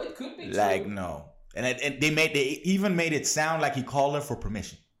don't know. It could be Like, true. no. And they even made it sound like he called her for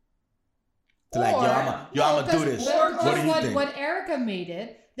permission. To like, yo, I'm gonna do this. What do you think? What Erica made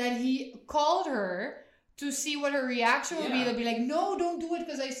it, that he called her to see what her reaction would be. Yeah. To be like, no, don't do it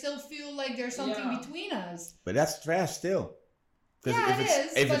because I still feel like there's something Yeah. between us. But that's trash still. 'Cause Yeah, it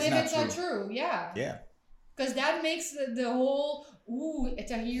is. But if it's not true. true, yeah. Yeah. Because that makes the whole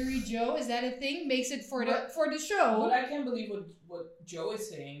Tahiri Joe, is that a thing? Makes it for the show. But I can't believe what Joe is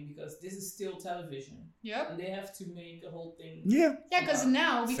saying, because this is still television. Yep. And they have to make a whole thing. Yeah. Yeah, because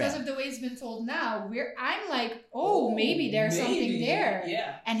now, because Fair. of the way it's been told now, I'm like, maybe there's something there.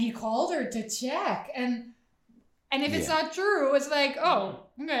 Yeah. And he called her to check. And if it's Yeah. not true, it's like,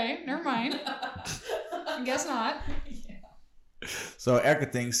 okay, never mind. I guess not. So Erica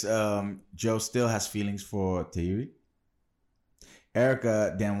thinks Joe still has feelings for Tahiri.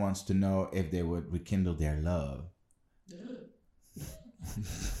 Erica then wants to know if they would rekindle their love.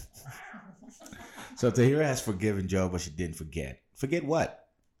 So Tahiri has forgiven Joe, but she didn't forget. Forget what?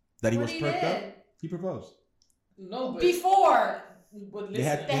 That he What was he perked up? did. He proposed. No, but Before but listen, They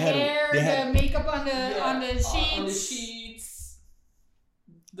had- the They had a- hair, they had- the makeup on the yeah, on the sheets. on the sheets,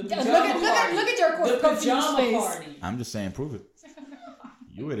 the Yeah, pajama party, look at your the confused pajama face. party. I'm just saying, prove it.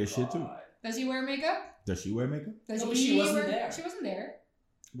 You wear this shit too. God. Does he wear makeup? Does she wear makeup? Does No, but he she wasn't wear? there. She wasn't there.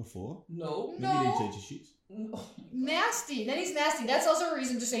 Before? No. Maybe they No. changed the sheets. No. Nasty. Then he's nasty. That's also a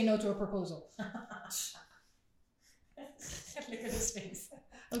reason to say no to a proposal. Look at his face.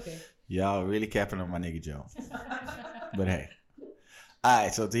 Okay. Y'all really capping on my nigga Joe. But hey.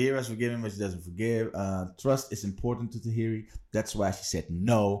 Alright, so Tahiri has forgiven, but she doesn't forgive. Trust is important to Tahiri. That's why she said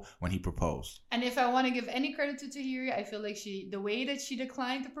no when he proposed. And if I want to give any credit to Tahiri, I feel like the way that she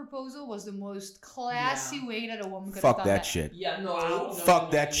declined the proposal was the most classy way that a woman could have Fuck done that shit. Yeah, no. Fuck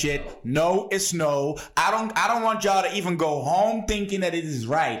that shit. No, it's no. I don't want y'all to even go home thinking that it is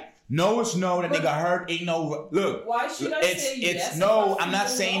right. No, it's no. That nigga hurt. Ain't no. Look. Why should I say yes? It's no. if I I'm not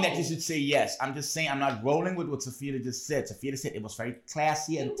feel saying no? that you should say yes. I'm just saying I'm not rolling with what Sophia just said. Sophia just said it was very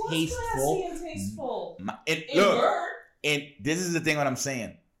classy and It was tasteful. classy and tasteful. It Look, hurt. and this is the thing what I'm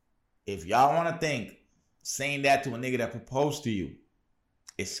saying. If y'all want to think saying that to a nigga that proposed to you,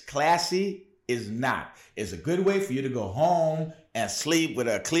 it's classy, is not. It's a good way for you to go home and sleep with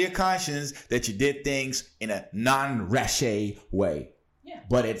a clear conscience that you did things in a non-rache way. Yeah.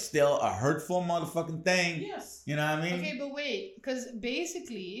 But it's still a hurtful motherfucking thing. Yes. You know what I mean? Okay, but wait, because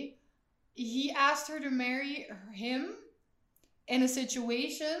basically, he asked her to marry him in a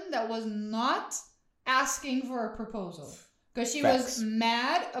situation that was not asking for a proposal. Because she was Facts.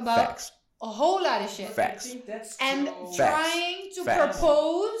 mad about Facts. a whole lot of shit. Facts. I think that's And true. trying to Facts.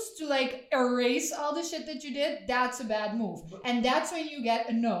 propose to like erase all the shit that you did, that's a bad move. And that's when you get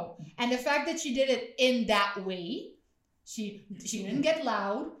a no. And the fact that she did it in that way, she didn't get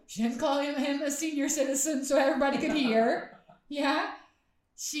loud. She didn't call him a senior citizen so everybody could hear. Yeah.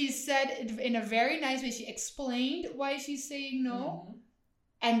 She said it in a very nice way. She explained why she's saying no. Mhm.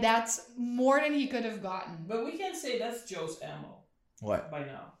 And that's more than he could have gotten. But we can say that's Joe's ammo What? by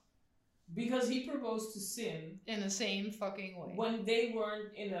now. Because he proposed to Sin In the same fucking way. when they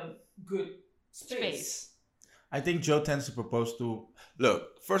weren't in a good space. I think Joe tends to propose to.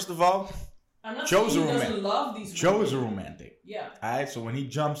 Look, first of all, I'm not Joe's saying a he doesn't romantic. love these Joe women. is a romantic. Yeah. Alright, so when he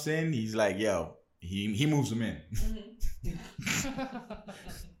jumps in, he's like, yo, he moves him in.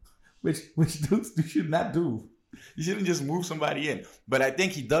 Which dudes you should not do. You shouldn't just move somebody in. But I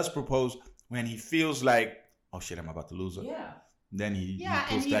think he does propose when he feels like, oh shit, I'm about to lose her. Yeah. Then he Yeah, and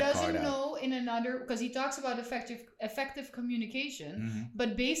pulls he that doesn't card out. know in another, because he talks about effective communication, Mhm.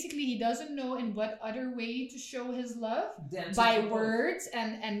 but basically he doesn't know in what other way to show his love Then to by propose. words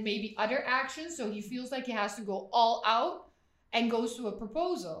and maybe other actions. So he feels like he has to go all out and goes to a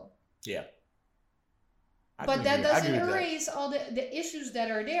proposal. Yeah. I But can that agree- I doesn't agree with that. erase all the issues that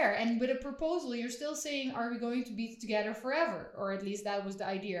are there. And with a proposal, you're still saying, are we going to be together forever? Or at least that was the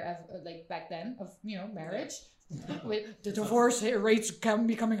idea of like back then of, marriage. With the divorce rates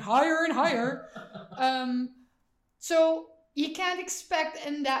becoming higher and higher. So you can't expect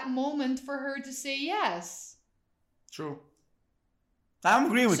in that moment for her to say yes. True. I'm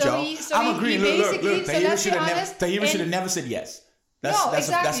agreeing with So y'all. he- so I'm he- agreeing. he Look. basically- so Tahira let's be should have honest, never, in- never said yes. No, That's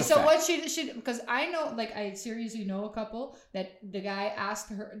exactly. A So fact. what should because I know, like, I seriously know a couple that the guy asked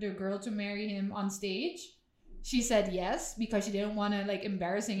the girl to marry him on stage. She said yes because she didn't want to like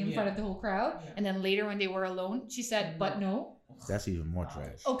embarrass him in front of the whole crowd. Yeah. And then later when they were alone, she said, "But no." That's even more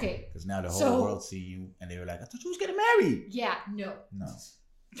trash. Okay. Because now the whole So- world see you, and they were like, "I thought you was getting married." Yeah. No. No.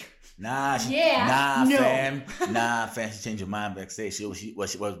 Nah. Yeah, no. Nah, fam. She changed her mind backstage.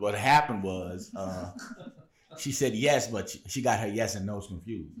 What happened was, she said yes, but she got her yes and no's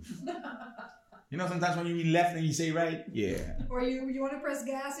confused. You know, sometimes when you read left and you say right, yeah. Or you want to press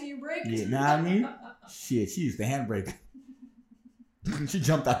gas and you brake? Yeah, know what I mean? Shit, she used the handbrake. She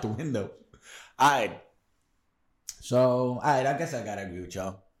jumped out the window. Alright. So, alright, I guess I gotta agree with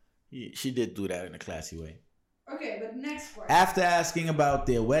y'all. She did do that in a classy way. Okay, but next part. After asking about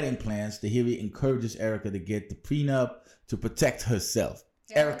their wedding plans, Tahiri encourages Erica to get the prenup to protect herself.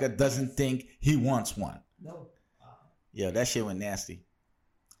 Erica doesn't think he wants one. No. Yo, that shit went nasty.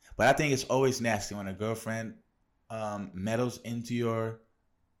 But I think it's always nasty when a girlfriend meddles into your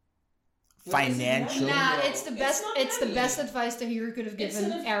Well, it's financial. not- Nah, it's the best. not It's the money. best advice that he could have It's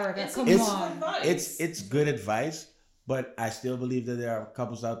given an- Erica. it's Come It's- on. advice. It's good advice, but I still believe that there are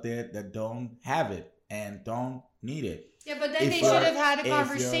couples out there that don't have it and don't need it. Yeah, but then If they you're- should have had a if you're-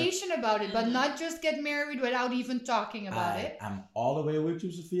 conversation about it, but not just get married without even talking about it. I'm all the way with you,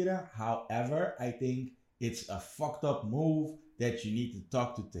 Safira. However, I think it's a fucked up move that you need to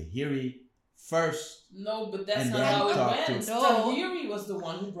talk to Tahiri first. No, but that's And not then how it talk to- went. No. Tahiri was the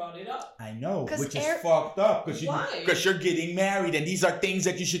one who brought it up. I know, 'Cause which is Eric- fucked up because Why? you're getting married, and these are things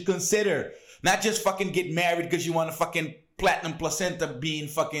that you should consider. Not just fucking get married because you want a fucking platinum placenta being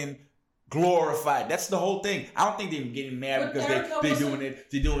fucking glorified. That's the whole thing. I don't think they're getting married But because Erica they're wasn't- doing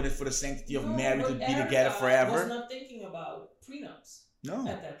it. They're doing it for the sanctity of No, marriage to but be Erica together was forever. not thinking about prenups No,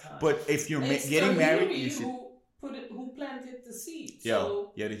 at that time. but if you're It's getting married, Tahiri you should. who planted the seed.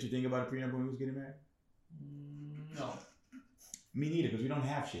 Yo, did you think about a prenup when we was getting married? No. Me neither, because we don't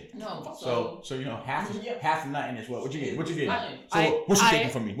have shit. No. So you know, half Yeah. half nothing is what? What you get? What you get? Fine. So what's you taking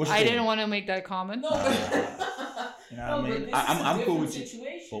from me? What's you taking? want to make that comment. No, but, You know what I mean? But this I'm is a cool different with you.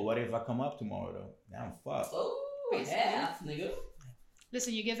 situation. But what if I come up tomorrow though? Now I'm fucked. Oh, half, nigga.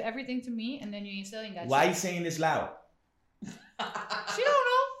 Listen, you give everything to me, and then you still ain't got Why you shit. saying this loud? She don't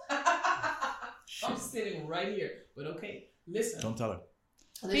know. I'm sitting right here, but okay. Listen. Don't tell her.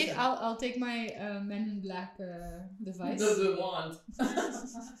 Wait, Listen. I'll take my Men in Black device. The wand.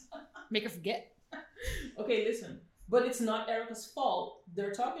 Make her forget. Okay, listen. But it's not Erica's fault.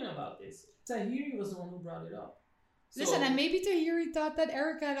 They're talking about this. Tahiri was the one who brought it up. So- Listen, and maybe Tahiri thought that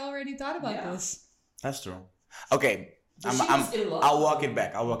Erica had already thought about Yeah. this. That's true. Okay, But she was in love I'll with walk him. it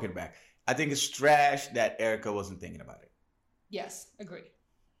back. I'll walk it back. I think it's trash that Erica wasn't thinking about it. Yes, agree.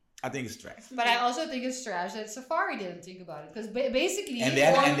 I think it's trash. But I also think it's trash that Safari didn't think about it because basically, And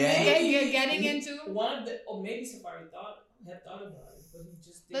then- or and then- getting into. one of the, or maybe Safari had thought about it, but he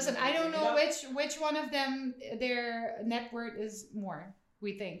just didn't. Listen, I don't bring it know up. which one of them their net worth is more.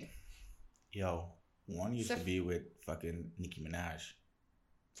 We think. Yo, one used to Saf- be with fucking Nicki Minaj.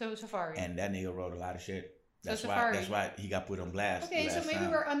 So Safari. and that nigga wrote a lot of shit. So That's Safari. why he got put on blast. Okay, the so last maybe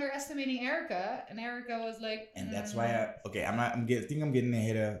time. we're underestimating Erica, and Erica was like. And that's why I'm getting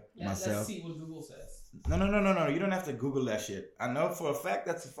ahead of myself. Let's see what Google says. No. You don't have to Google that shit. I know for a fact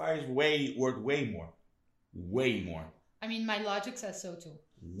that Safari's worth way more. Way more. I mean, my logic says so too.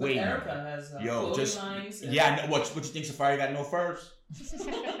 Way But Erica more. has Yo, clothing just lines. And yeah. What you think Safari got no furs?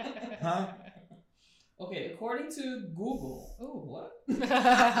 Huh? Okay, according to Google. Oh, what?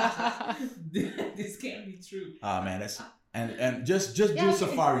 This can't be true. Oh man, that's and just do Yeah,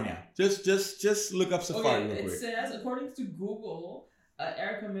 Safari now. Just look up Safari Okay, real it quick. says according to Google,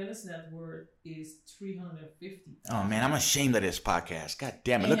 Erica Mena's net worth is $350,000. Oh man, I'm ashamed of this podcast. God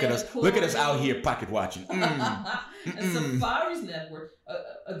damn it! And Look at then us! Look at us out according- here pocket watching. And Safari's net worth,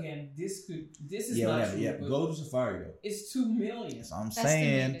 again, this is Yeah, not whatever. true. Yeah, but go to Safari though. it's $2 million. That's all I'm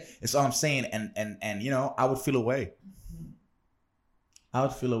saying. Estimated. It's all I'm saying. And you know, I would feel away. I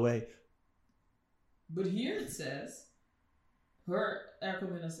would feel away. But here it says her Erica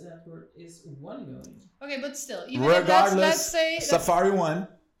Mena's net worth is $1 million. Okay, but still, even if that's, let's say Safari won.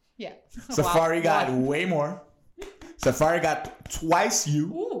 yeah. Safari Wow. got Wow. way more. Safari got twice you.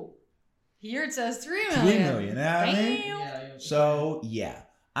 Ooh. Here it says 3 3 million. million. You know what I mean? Damn. Yeah. So yeah,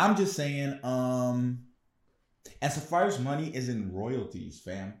 I'm just saying. And Safari's money is in royalties,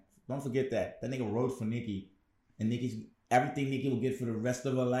 fam. Don't forget that. That nigga wrote for Nicki, and everything Nicki will get for the rest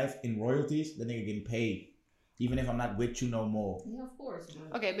of her life in royalties. That nigga getting paid, even if I'm not with you no more. Yeah, of course.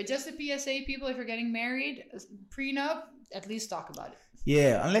 Okay, but just a PSA, people, if you're getting married, prenup, at least talk about it.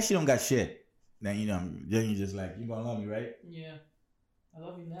 Yeah, unless you don't got shit, then then you just like you gonna love me, right? Yeah. I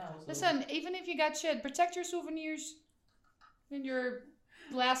love you now. So. Listen, even if you got shit, protect your souvenirs and your You're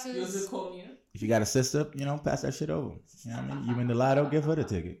glasses. zirconia. If you got a sister, pass that shit over. You know what I mean? You win the lotto, give her the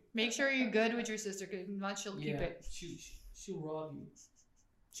ticket. Make sure you're good with your sister, because if not, she'll keep it. She'll rob you.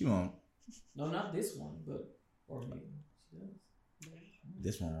 She won't. No, not this one, but or maybe she does.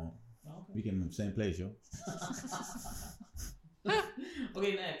 This one won't. Okay. We can in the same place, yo.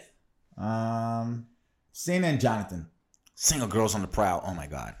 Okay, next. Cena and Jonathan. Single girls on the prowl. Oh my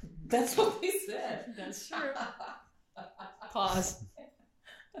god. That's what they said. That's true. Pause.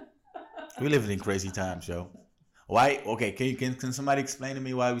 We live in crazy times, yo. Why? Okay, can somebody explain to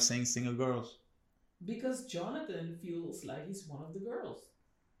me why we saying single girls? Because Jonathan feels like he's one of the girls.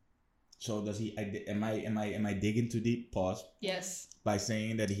 So does he? Am I digging too deep? Pause. Yes. By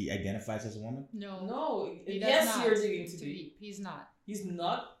saying that he identifies as a woman. No. No, He does yes, not. you're digging too deep. He's not. He's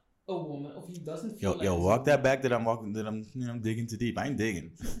not a woman, or he doesn't feel like Yo, he's walk a that back. That I'm digging too deep. I ain't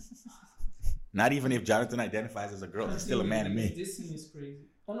digging. Not even if Jonathan identifies as a girl, he's still a man to me. This scene is crazy.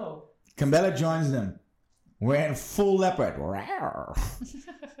 Oh no. Cambella joins them, wearing full leopard. Rawr.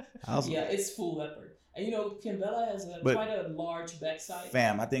 Yeah, it's full leopard. And Cambella has quite a large backside.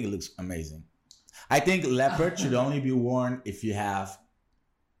 Fam, I think it looks amazing. I think leopard should only be worn if you have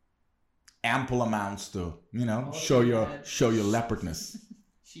ample amounts to, show your leopardness.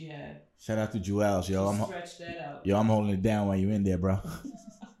 She had. Shout out to Jewels, yo. Stretch that out. I'm holding it down while you in there, bro.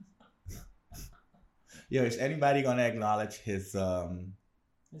 Yo, is anybody gonna acknowledge his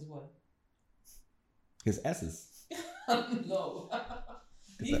Is what? his S's? No.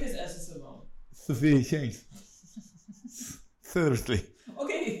 Leave his essence alone. Sophia changed. Seriously.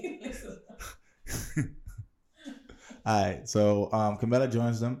 Okay, listen. Alright, so Cambella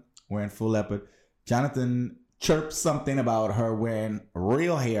joins them wearing full leopard. Jonathan chirps something about her wearing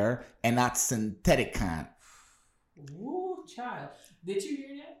real hair and not synthetic kind. Ooh, child. Did you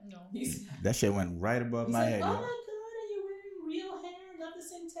hear that? No. He's That shit went right above my like, head, oh yo. my god, are you wearing real hair, not the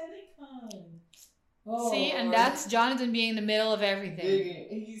synthetic kind? Oh, See, and or that's Jonathan being in the middle of everything.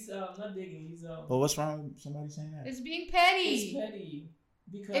 digging. He's not digging. He's Well, what's wrong with somebody saying that? It's being petty. It's petty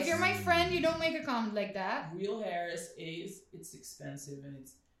because If you're my friend, you don't make a comment like that. real hair it's expensive and it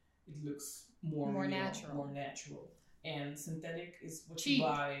looks more More real, natural. more natural, and synthetic is what Cheap. you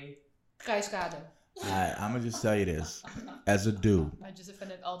buy. Kruiskade. Alright, I'm gonna just tell you this. As a dude, I just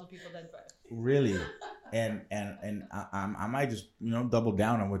offended all the people that buy. really, and I might just double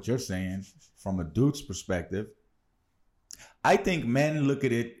down on what you're saying from a dude's perspective. I think men look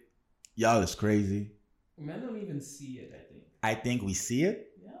at it, y'all is crazy. Men don't even see it. I think we see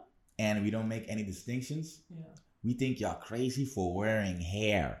it Yeah, and we don't make any distinctions. yeah. We think y'all crazy for wearing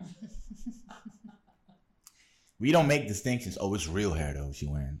hair. We don't make distinctions. Oh, it's real hair though she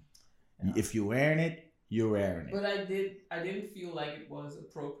wearing. Yeah. If you're wearing it, you're wearing it. But I didn't feel like it was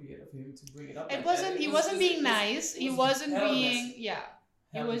appropriate of him to bring it up. It like wasn't. that. He was wasn't just- being nice. He was wasn't hella being. messy. Yeah.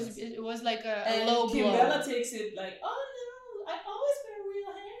 It Hella was. messy. It was like a And low blow. Kimbella takes it like, oh no, I always wear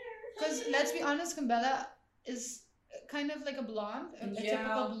real hair. Because let's be honest, Cambella is kind of like a blonde, a Yeah.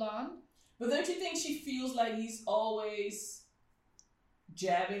 typical blonde. But don't you think she feels like he's always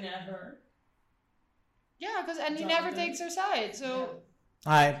jabbing at her? Yeah, because and he Jonathan. never takes her side, so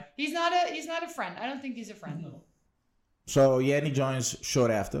Alright, he's not a friend. I don't think he's a friend. No. so Yanni joins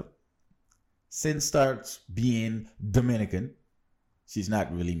short after. Sin starts being Dominican. She's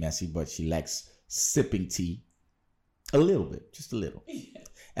not really messy, but she likes sipping tea. A little bit, just a little. Yeah.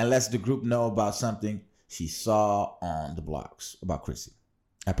 And lets the group know about something she saw on the blogs about Chrissy.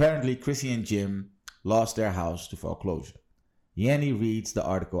 Apparently, Chrissy and Jim lost their house to foreclosure. Yanni reads the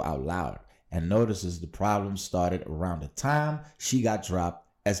article out loud and notices the problem started around the time she got dropped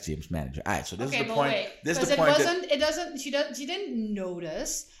as Jim's manager. All right, so this Okay, is the but point. wait, This is because the it point. wasn't. It doesn't. She didn't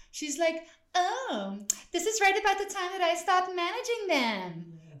notice. She's like, oh, this is right about the time that I stopped managing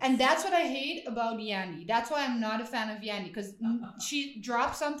them. And that's what I hate about Yanni. That's why I'm not a fan of Yanni, because she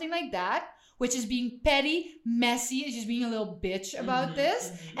dropped something like that, which is being petty, messy, and she's being a little bitch about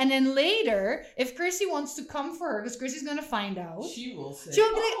this. And then later, if Chrissy wants to come for her, because Chrissy's gonna find out, She will say, she'll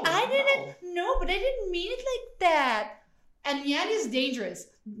be like, "Oh, I no." didn't know, but I didn't mean it like that. And Yanni is dangerous.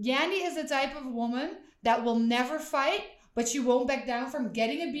 Yanni is the type of woman that will never fight, but she won't back down from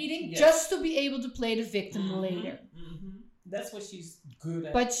getting a beating Yes. just to be able to play the victim Mhm, later. mhm. That's what she's good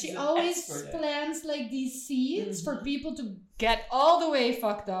at. But She's she an always expert at. plants like these seeds for Mhm. people to get all the way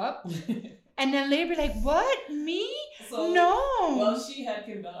fucked up. And then later be like, what? Me? So, No. Well, she had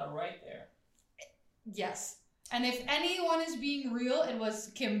Kimbella right there. Yes. And if anyone is being real, it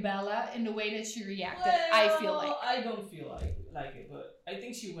was Kimbella in the way that she reacted, I feel like. I don't feel like it, but I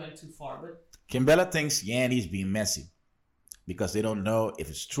think she went too far. But Kimbella thinks Yanni's being messy because they don't know if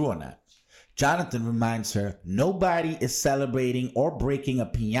it's true or not. Jonathan reminds her nobody is celebrating or breaking a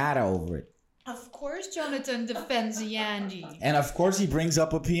piñata over it. Of course Jonathan defends Yandy. And of course, he brings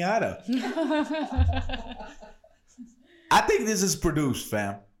up a piñata. I think this is produced,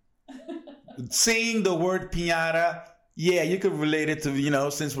 fam. Saying the word piñata, yeah, you could relate it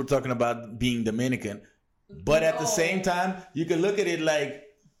to, since we're talking about being Dominican. But at the same time, you could look at it like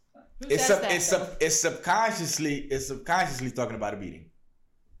Who says that, it's subconsciously talking about a beating.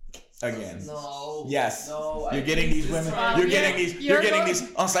 Again. no. Yes. No. You're I getting think these she's women. trying- You're You're- getting these. you're You're getting going- these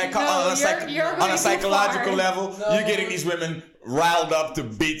on you're on going a too psychological far. level. No. You're getting these women riled up to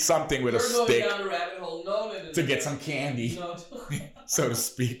beat something with You're a going stick down a rabbit hole. No. to get some candy, No. so to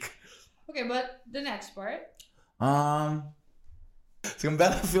speak. Okay, but the next part. So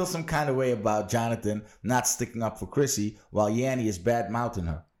Bella feels some kind of way about Jonathan not sticking up for Chrissy while Yanni is bad mouthing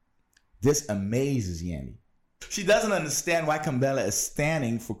her. This amazes Yanni. She doesn't understand why Kimbella is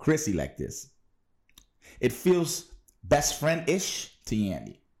standing for Chrissy like this. It feels best friend-ish to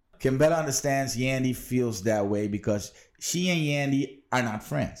Yanni. Kimbella understands Yanni feels that way because she and Yanni are not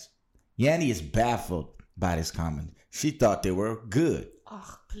friends. Yanni is baffled by this comment. She thought they were good.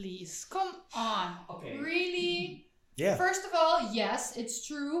 Oh, please. Come on. Okay. Really? Yeah. First of all, yes, it's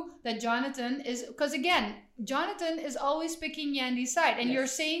true that Jonathan is... Because again, Jonathan is always picking Yandy's side. And Yes. you're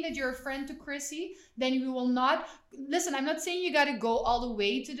saying that you're a friend to Chrissy, then you will not... Listen, I'm not saying you got to go all the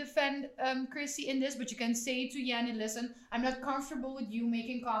way to defend Chrissy in this, but you can say to Yanni, listen, I'm not comfortable with you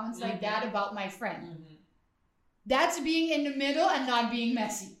making comments like that about my friend. Mhm. That's being in the middle and not being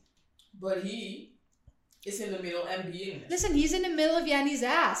messy. But he is in the middle and being. Listen, he's in the middle of Yanni's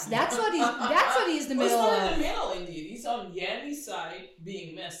ass. That's what he's in the Well, middle he's not in of. the middle, indeed. He's on Yanni's side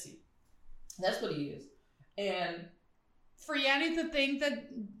being messy. That's what he is. And For Yanni to think that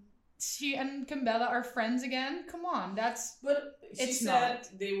she and Kimbella are friends again, come on, that's... but she It's said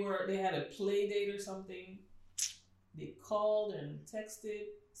they had a play date or something. They called and texted,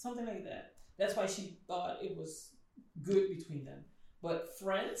 something like that. That's why she thought it was good between them. But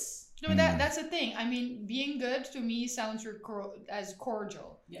friends, No, but that's the thing. I mean, being good to me sounds as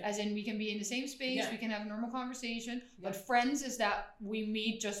cordial. Yeah. As in, we can be in the same space, Yeah. we can have a normal conversation. But Yeah. friends is that we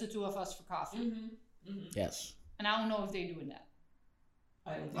meet just the two of us for coffee. Yes. And I don't know if they're doing that.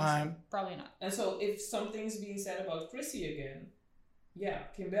 I don't think so. Probably not. And so if something's being said about Chrissy again, yeah,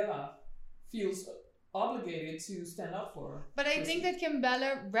 Kimbella feels obligated to stand up for her. But I think that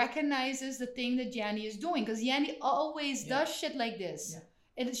Kimbella recognizes the thing that Yanni is doing, because Yanni always Yeah. does shit like this.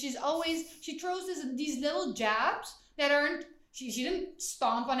 Yeah. And she throws these little jabs that aren't. She didn't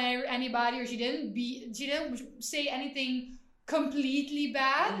stomp on anybody, or she didn't say anything completely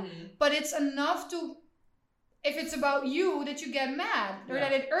bad. But it's enough to, if it's about you, that you get mad or Yeah.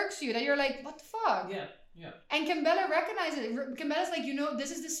 that it irks you, that you're like, what the fuck? Yeah. And Kimbella recognizes it. Kimbella's like,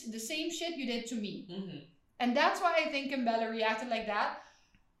 this is the same shit you did to me. And that's why I think Kimbella reacted like that.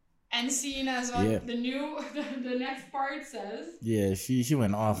 And seeing as what Yeah. the next part says. Yeah, she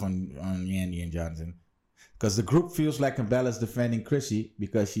went off on Yanni and Jonathan. Because the group feels like Kimbella's defending Chrissy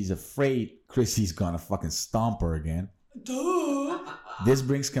because she's afraid Chrissy's gonna fucking stomp her again. Duh. This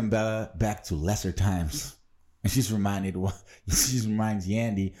brings Kimbella back to lesser times. And she reminds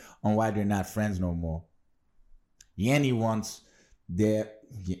Yandy on why they're not friends no more. Yandy was there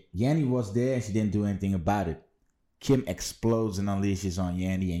and she didn't do anything about it. Kim explodes and unleashes on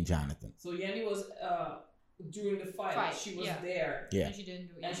Yandy and Jonathan. So Yandy was during the fight. She was there. Yeah. And she didn't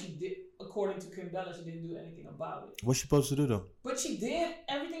do it. And she did, according to Kimbella, she didn't do anything about it. What's she supposed to do though? But she did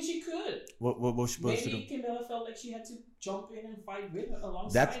everything she could. What was she supposed to do? Maybe Kimbella felt like she had to jump in and fight with her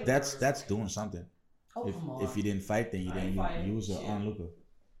alongside her. That's doing something. Oh, come on. If you didn't fight, then you was an onlooker.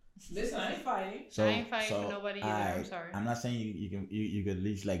 Listen, I ain't fighting. I ain't fighting for nobody either. I'm sorry. I'm not saying you could at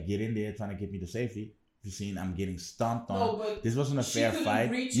least like get in there trying to get me to safety. You've seen I'm getting stomped on. No, but this wasn't a fair fight.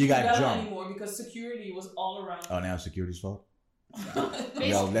 Reach You got Kimbella jumped anymore because security was all around. Oh, now it's security's fault.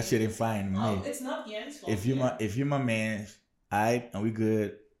 Yo, that shit ain't fine to me. It's not Yan's fault. If you're my man, and we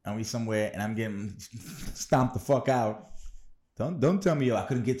good, and we somewhere, and I'm getting stomped the fuck out. Don't tell me, yo, I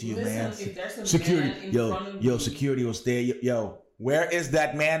couldn't get to you, man. If there's a Security, man in front of me, security was there. Yo, where is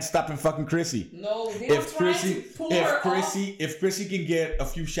that man stopping fucking Chrissy? No, they were trying to pull her off. If Chrissy can get a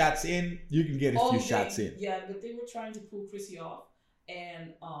few shots in, you can get a few shots in. Yeah, but they were trying to pull Chrissy off,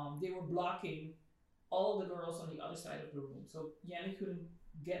 and they were blocking all the girls on the other side of the room, so Yanni couldn't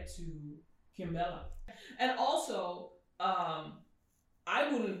get to Kimbella. And also,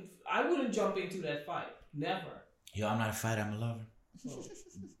 I wouldn't jump into that fight. Never. Yo, I'm not a fighter, I'm a lover. So,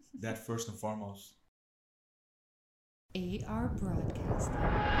 that first and foremost. AR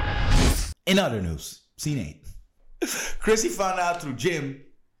Broadcasting. In other news, scene 8. Chrissy found out through Jim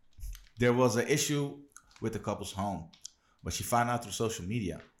there was an issue with the couple's home. But she found out through social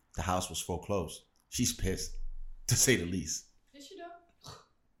media the house was foreclosed. She's pissed, to say the least. Is she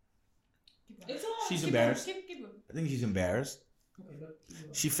though? She's embarrassed. I think she's embarrassed.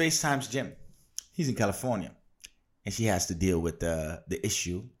 She FaceTimes Jim. He's in California. And she has to deal with the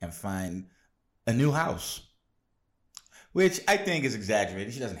issue and find a new house. Which I think is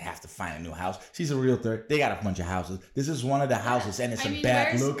exaggerated. She doesn't have to find a new house. She's a realtor. They got a bunch of houses. This is one of the houses, and it's a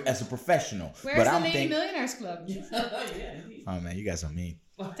bad look as a professional. Where's the Lady Millionaires Club? Oh, man, you guys are mean.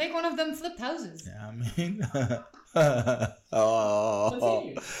 Take one of them flipped houses. Yeah, I mean...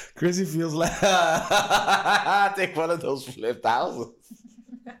 oh, Chrissy feels like... Take one of those flipped houses.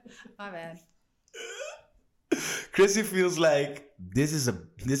 My bad. Chrissy feels like this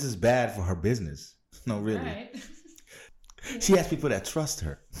is bad for her business. No, really. Right. She has people that trust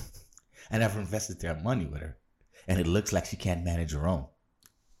her and have invested their money with her, and it looks like she can't manage her own.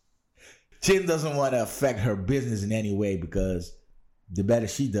 Jim doesn't want to affect her business in any way because the better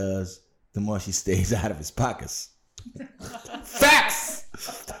she does, the more she stays out of his pockets. Facts!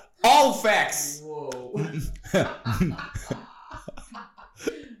 All facts! Whoa.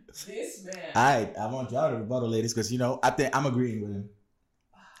 This man. I want y'all to rebuttal, ladies, because, I think I'm agreeing with him.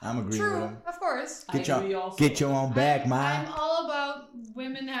 True, of course. Get your own bag, man. I'm all about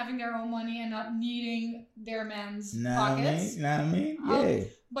women having their own money and not needing their man's pockets. Know what I mean? Yeah.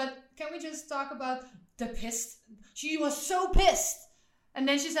 But can we just talk about the pissed? She was so pissed. And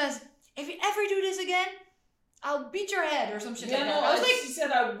then she says, if you ever do this again, I'll beat your head or some shit like that. I was like, she said,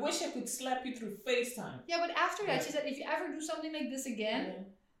 I wish I could slap you through FaceTime. Yeah, but after that, she said, if you ever do something like this again,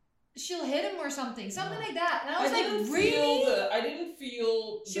 she'll hit him or something like that. And I was like, really? I didn't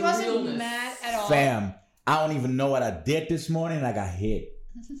feel she wasn't realness. Mad at all. Fam, I don't even know what I did this morning and I got hit.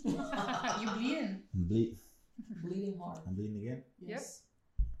 You bleeding. I'm bleeding hard. I'm bleeding again? Yes.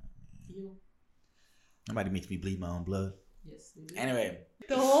 Yep. Nobody makes me bleed my own blood. Yes, they do. Anyway.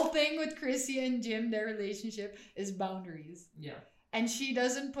 The whole thing with Chrissy and Jim, their relationship, is boundaries. Yeah. And she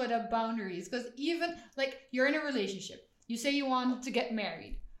doesn't put up boundaries. Because even, like, you're in a relationship. You say you want to get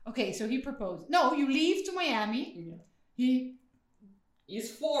married. Okay, so he proposed. No, you leave to Miami. Yeah.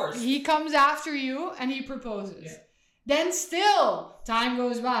 He's forced. He comes after you and he proposes. Yeah. Then still, time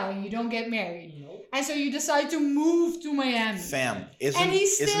goes by and you don't get married. Nope. And so you decide to move to Miami. Fam, isn't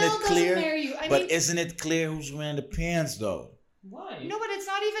it clear? Marry you. Isn't it clear who's wearing the pants though? Why? No, but it's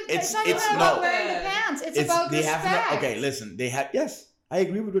not even about wearing the pants. It's about respect. Okay, listen. Yes, I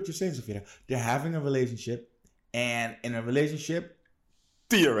agree with what you're saying, Sophia. They're having a relationship, and in a relationship,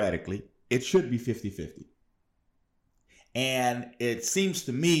 theoretically, it should be 50-50. And it seems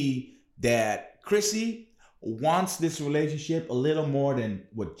to me that Chrissy wants this relationship a little more than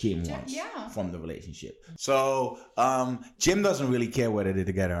what Jim wants from the relationship. So Jim doesn't really care whether they're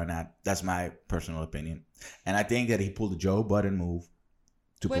together or not. That's my personal opinion. And I think that he pulled a Joe Budden move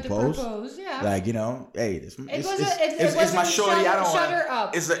to With propose. the propose, yeah. Like, you know, hey, It wasn't my shorty. I don't shut want. her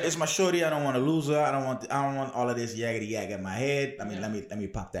up. It's my shorty. I don't want to lose her. I don't want all of this yaggity yak in my head. I mean, Yeah. let me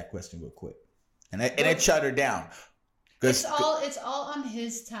pop that question real quick, and it shut her down. It's all on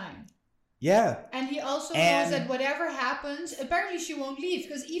his time. Yeah. And he also And- knows that whatever happens, apparently she won't leave.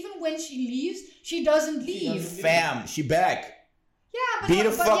 Because even when she leaves, she doesn't leave. Fam, she back. Yeah, but Be the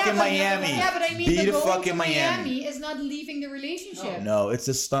but fuck in but- Miami. Yeah, but I mean, Be the the going fuck to in Miami. is not leaving the relationship. No, it's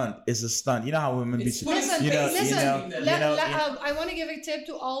a stunt. It's a stunt. You know how women It's be. funny. Listen, You know- listen. you know- you let- know- let- you- I want to give a tip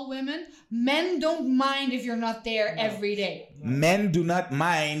to all women. Men don't mind if you're not there No. every day. Men do not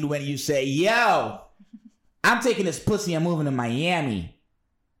mind when you say, "Yo, I'm taking this pussy and moving to Miami."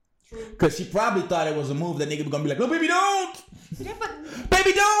 True. Because she probably thought it was a move that nigga was gonna be like, "No, baby, don't, Yeah, but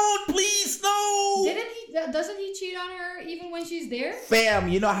baby, don't, please, no." doesn't he cheat on her even when she's there? Fam,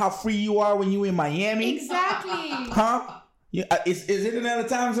 you know how free you are when you in Miami, Exactly. huh? Yeah, is it another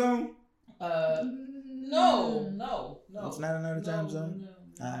time zone? No. It's not another time zone.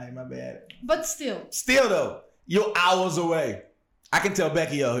 No. Alright, my bad. But still, Still though, you're hours away. I can tell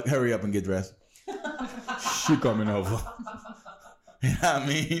Becky, yo, hurry up and get dressed. She coming over. You know what I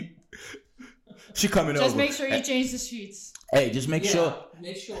mean? She coming over. just make sure you change the sheets. Hey, just make Yeah, sure.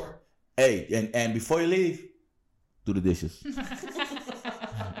 Make sure. Hey, and before you leave, do the dishes.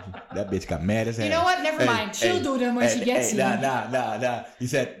 That bitch got mad as hell. You know what? Never Hey, mind. She'll hey, do them when hey, she gets hey, here. Nah. He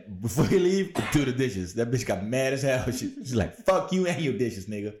said, before you leave, do the dishes. That bitch got mad as hell. She's like, fuck you and your dishes,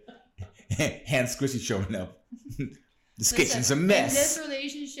 nigga. Hans Chrissy showing up. This kitchen's a In mess. this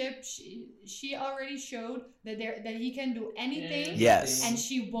relationship, she already showed that he can do anything, Yes. and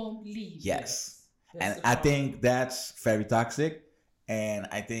she won't leave. Yes. That's And the I problem. think that's very toxic. And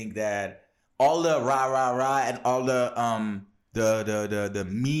I think that all the rah and all the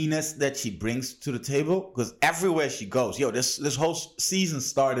meanness that she brings to the table, because everywhere she goes, this whole season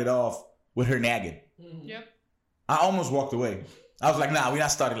started off with her nagging. Mhm. Yep. I almost walked away. I was like, nah, we're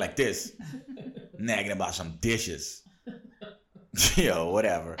not starting like this. Nagging about some dishes. Yo,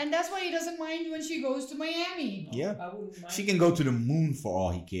 whatever. And that's why he doesn't mind when she goes to Miami. Yeah. I wouldn't mind. She can go to the moon for all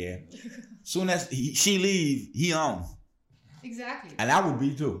he care. Soon as she leave, he on. Exactly. And I would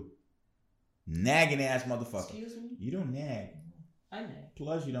be too. Nagging ass motherfucker. Excuse me? You don't nag. I nag.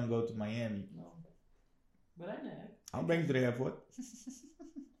 Plus, you don't go to Miami. No. But I nag. I'll bring you to the airport.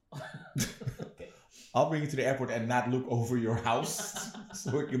 Okay. I'll bring you to the airport and not look over your house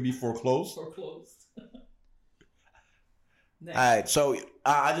so it can be foreclosed. Foreclosed. All right, so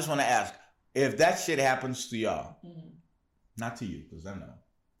I just want to ask, if that shit happens to y'all, Mhm. not to you, because I know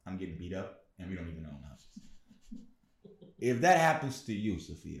I'm getting beat up and we don't even own houses. If that happens to you,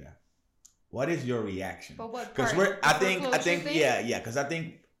 Sophia, what is your reaction? But what Because part? I The think, foreclosure thing? yeah, because I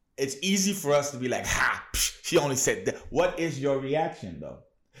think it's easy for us to be like, ha, psh, she only said that. What is your reaction though?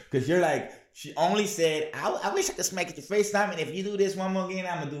 Because you're like, she only said, I wish I could smack it to FaceTime, and if you do this one more again,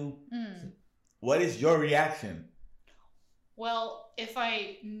 I'm gonna do. Mm. What is your reaction? Well, if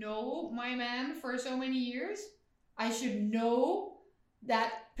I know my man for so many years, I should know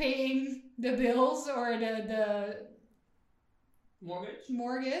that paying the bills or the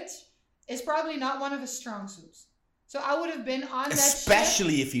mortgage is probably not one of his strong suits. So I would have been on that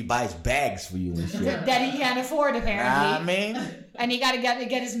Especially if he buys bags for you and shit. shit that he can't afford apparently. I mean, And he got to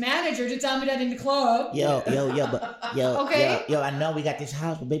get his manager to tell me that in the club. yo, Okay. I know we got this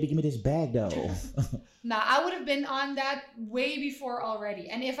house, but baby, give me this bag though. Nah, I would have been on that way before already.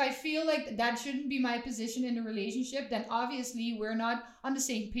 And if I feel like that shouldn't be my position in the relationship, then obviously we're not on the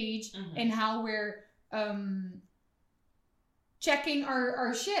same page Mhm. in how we're checking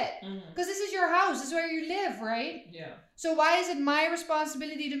our shit. Mhm. Because this is your house, this is where you live, right? Yeah. So why is it my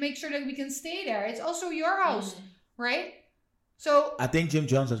responsibility to make sure that we can stay there? It's also your house, Mhm. right? So I think Jim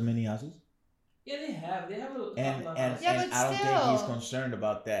Jones has many houses, Yeah, they have. They have a and lot and, of Yeah, and but I don't think he's still. concerned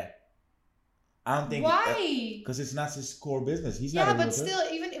about that. I don't think why? because it's not his core business. He's Yeah, not a but realtor. still,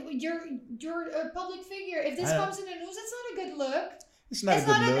 even if you're a public figure, if this I know. comes in the news, that's not a good look. It's not It's a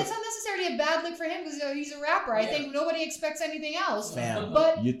good not, look. it's not necessarily a bad look for him because he's a rapper. I Yeah. think nobody expects anything else. Fam,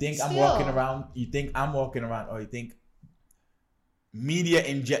 But you think I'm still. walking around? You think I'm walking around, or you think media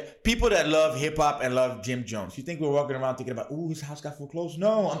people that love hip hop and love Jim Jones? You think we're walking around thinking about, ooh, his house got foreclosed?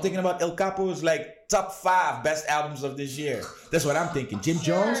 No, I'm thinking about El Capo's like top 5 best albums of this year. That's what I'm thinking. Jim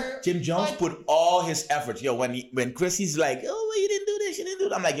Sure, Jones but- put all his efforts. Yo, when Chrissy's like, oh, well, you didn't do this, you didn't do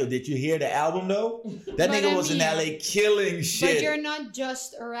that. I'm like, yo, did you hear the album though? That But nigga I was in mean- LA killing shit. But you're not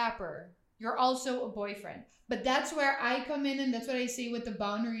just a rapper. You're also a boyfriend. But that's where I come in, and that's what I say with the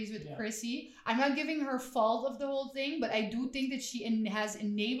boundaries with Yeah. Chrissy. I'm not giving her fault of the whole thing, but I do think that she has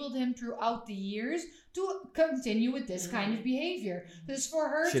enabled him throughout the years to continue with this kind of behavior. Because for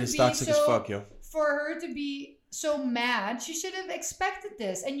her Shit to is be toxic as fuck, yo. for her to be so mad, she should have expected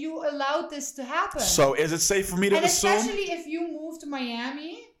this, and you allowed this to happen. So is it safe for me to and assume? especially if you moved to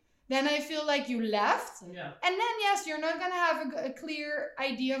Miami, then I feel like you left. Yeah. And then, yes, you're not going to have a clear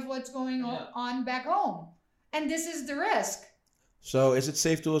idea of what's going on back home. And this is the risk. So is it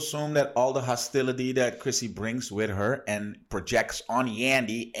safe to assume that all the hostility that Chrissy brings with her and projects on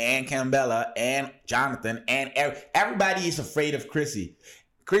Yandy and Cambella and Jonathan and everybody is afraid of Chrissy?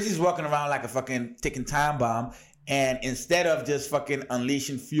 Chrissy's walking around like a fucking ticking time bomb, and instead of just fucking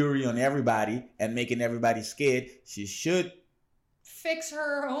unleashing fury on everybody and making everybody scared, she should Fix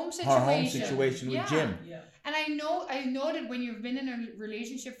her home situation. with Jim. Yeah. And I know that when you've been in a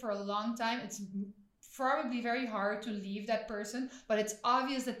relationship for a long time, it's probably very hard to leave that person, but it's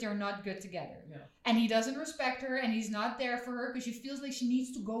obvious that they're not good together. Yeah. And he doesn't respect her, and he's not there for her because she feels like she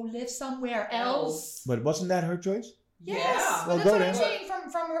needs to go live somewhere else. But wasn't that her choice? Yes, Yeah. but Well, that's go what then. I'm saying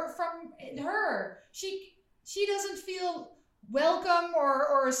from her. She doesn't feel welcome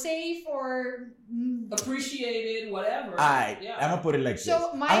or safe or Appreciated, whatever. Alright, Yeah. I'm gonna put it like So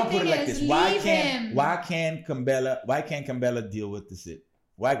this. my I'm gonna put it thing like is, this. Why leave can't him. why can't Cambella deal with this shit?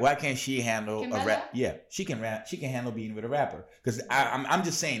 Why can't she handle a Cambella? rap? Yeah, she can handle being with a rapper. Because I'm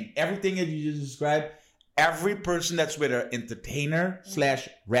just saying everything that you just described. Every person that's with an entertainer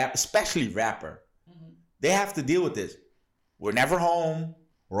 / rap, especially rapper, they have to deal with this. We're never home.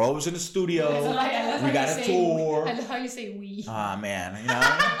 We're always in the studio. We got a tour. I love how you say we. Ah man, you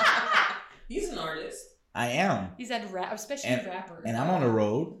know He's an artist. I am, He's that rap, especially And- rapper. and I'm on the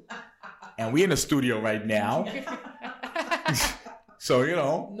road, and we in the studio right now. So you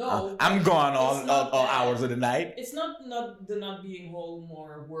know, No, I'm gone all it's not that. hours of the night. It's not the not being home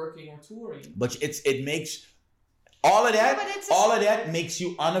or working or touring. But it makes all of that. Yeah, but it's all of that makes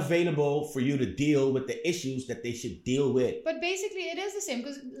you unavailable for you to deal with the issues that they should deal with. But basically, it is the same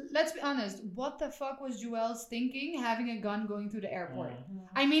because let's be honest. What the fuck was Joel's thinking having a gun going through the airport?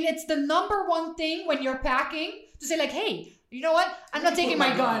 I mean, it's the number one thing when you're packing to say like, "Hey, you know what? I'm not taking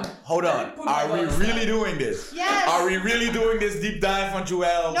my gun." Hold on, Put my are we gun really aside. doing this? Yes. Are we really doing this deep dive on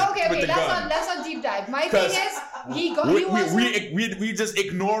Joel No, okay, with the that's gun? not deep dive. My thing 'Cause is, he wasn't. we just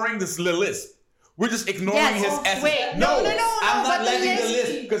ignoring this list. We're just ignoring Yes. his Oh, essence. wait. No, I'm not but the letting the list-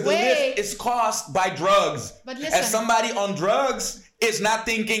 list because the wait. list is caused by drugs. But listen. As somebody on drugs is not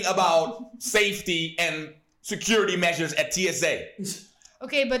thinking about safety and security measures at TSA.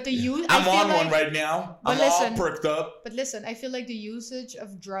 Okay, but the use. I'm I feel on like, one right now. But I'm listen. all perked up. But listen, I feel like the usage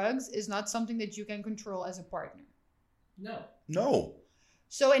of drugs is not something that you can control as a partner. No. No.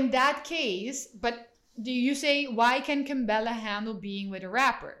 So in that case, but do you say why can Cambella handle being with a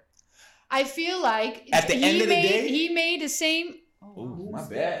rapper? I feel like At the end of the day- he made the same. Oh, Ooh, Who's my that?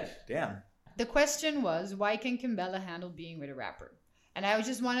 bad. Damn. The question was why can Cambella handle being with a rapper? And I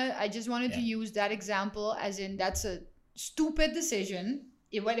just wanted to use that example as in that's a stupid decision.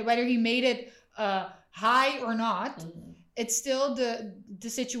 Whether he made it high or not, it's still the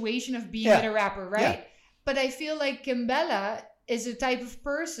situation of being with a rapper, right? Yeah. But I feel like Cambella is a type of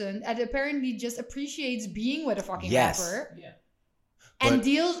person that apparently just appreciates being with a fucking Yes. rapper Yeah. and But-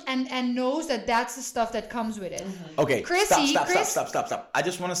 deals and knows that that's the stuff that comes with it. Okay. Chrissy- Stop. I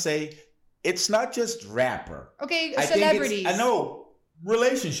just want to say it's not just rapper. Okay, I think celebrities. I know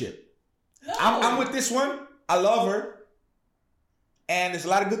relationship. No. I'm with this one. I love her. And there's a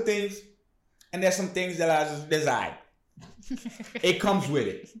lot of good things. And there's some things that it comes with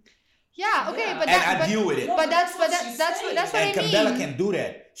it. Yeah, okay, Yeah. but And that, I but, deal with it. No, but that's what what she's that's saying. what And I mean. Cambella can do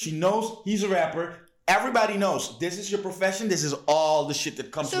that. She knows he's a rapper. Everybody knows this is your profession. This is all the shit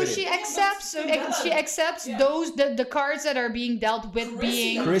that comes So with she it. accepts Cambella- she accepts Yeah. those the cards that are being dealt with Chrissy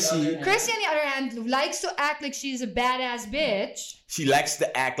being on the Chrissy- other hand. Chrissy on the other hand likes to act like she's a badass bitch, She likes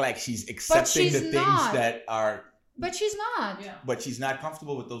to act like she's accepting she's the things not. that are, but she's not. Yeah. but she's not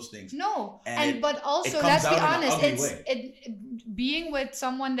comfortable with those things. No, And but also it let's comes be out in an honest, ugly it's way. being with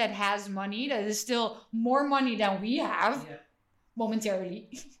someone that has money that is still more money than we have Yeah. momentarily.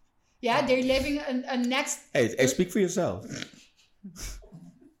 Yeah, they're living a next. Hey, speak for yourself.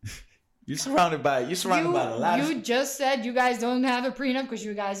 You're surrounded by a lot of You just said you guys don't have a prenup because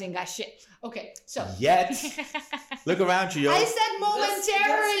you guys ain't got shit. Okay, so yet. Look around you, yo. I said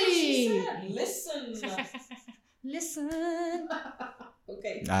momentarily. That's what she said. Listen. Listen.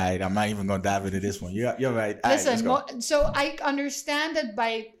 Okay. All right, I'm not even gonna dive into this one. You're right. All right, let's Listen. go. So I understand that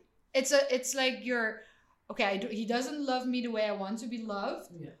it's like you're okay. He doesn't love me the way I want to be loved,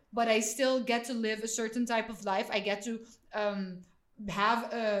 Yeah. but I still get to live a certain type of life. I get to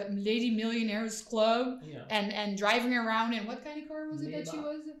have a lady millionaires club Yeah. and driving around in what kind of car was it that she Maybach.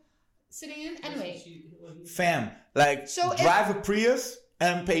 was? sitting in. Anyway, Fam, like, So drive a Prius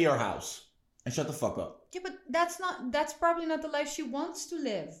and pay your house. And shut the fuck up. yeah, but that's probably not the life she wants to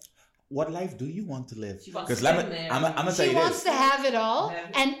live. What life do you want to live? She wants Because to I'm get married. gonna tell She you wants this. to have it all, Have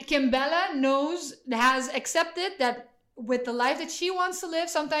it. and Kimbella has accepted that with the life that she wants to live,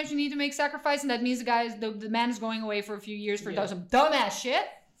 sometimes you need to make sacrifice, and that means the man is going away for a few years for Yeah. some dumbass shit.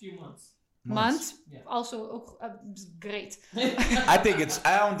 Few months. Months. Yeah. Also, great. I think it's.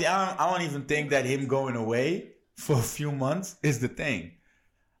 I don't even think that him going away for a few months is the thing.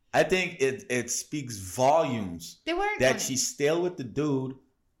 I think it speaks volumes They weren't. that she's still with the dude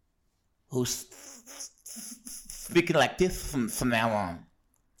who's speaking like this from now on.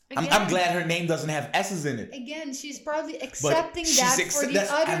 I'm glad her name doesn't have S's in it. Again, she's probably But accepting she's that for the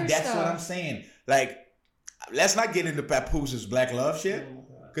other and that's stuff. what I'm saying. Like, let's not get into Papoose' black love shit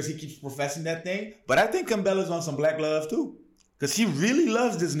because he keeps professing that thing. But I think Cambella's on some black love too because she really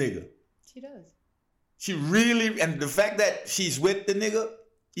loves this nigga. She does. She really, and the fact that she's with the nigga,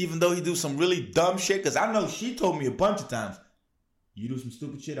 even though he do some really dumb shit, because I know she told me a bunch of times, you do some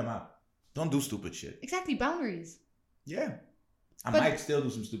stupid shit, I'm out. Don't do stupid shit. Exactly, boundaries. Yeah. I But- might still do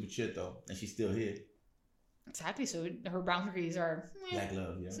some stupid shit though, and she's still here. Exactly, so her boundaries are. Black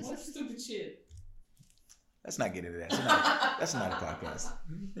love, yeah. What stupid shit? Let's not get into that. That's not a podcast.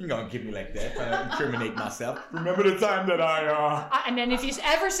 You ain't gonna get me like that, trying to incriminate myself. Remember the time that And then if you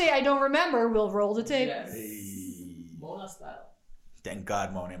ever say I don't remember, we'll roll the tape. Yes. Hey. Mona style. Thank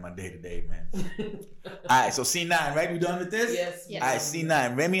God Mona in my day-to-day, man. Alright, so C9, right? We done with this? Yes. Yes. Alright,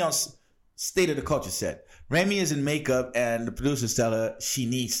 C9. Remy on State of the Culture set. Remy is in makeup and the producers tell her she's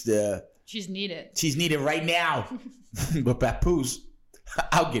needed right now. But Papoose,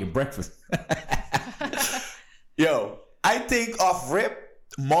 I'll get breakfast. Yo, I think off rip,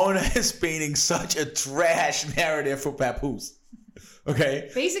 Mona is painting such a trash narrative for Papoose. Okay?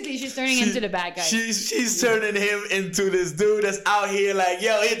 Basically, she's turning into the bad guy. She's turning him into this dude that's out here like,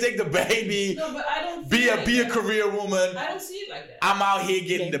 yo, here, take the baby. No, but I don't. Be feel a like be a that. career woman. I don't see it like that. I'm out here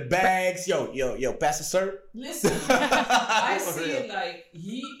getting the bags. Yo, Pastor Sir. Listen, I see it like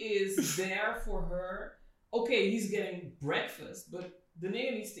he is there for her. Okay, he's getting breakfast, but the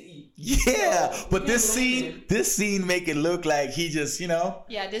nigga needs to eat. Yeah, So, but we this can't blame him. scene make it look like he just,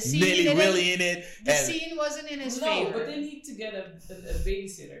 Yeah, the scene nearly didn't- really in it. The And scene wasn't in his No, favor. but they need to get a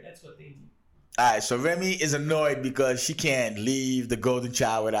babysitter. That's what they need. all right, so Remy is annoyed because she can't leave the golden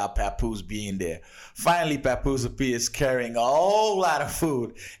child without Papoose being there. Finally, Papoose appears carrying a whole lot of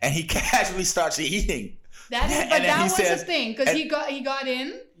food, and he casually starts eating. But And then that he was says- the thing, because and- he got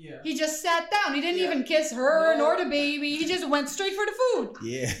in. Yeah. He just sat down. He didn't Yeah. even kiss her No. nor the baby. He just went straight for the food.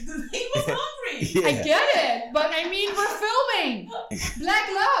 Yeah, He was hungry. yeah. I get it, but I mean, we're filming. Black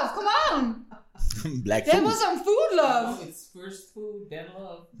love, come on. Black That food. was some food love. No, it's first food, then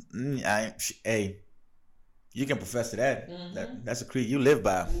love. Hey, you can profess to that. Mhm. That's a creed you live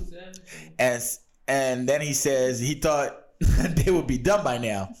by. Food's everything. And then he says he thought they would be done by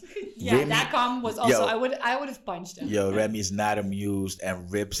now. Yeah, Remy- that comment was also. Yo. I would have punched him. Yo, Remy's not amused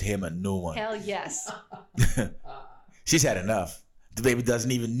and rips him a new one. Hell yes, She's had enough. The baby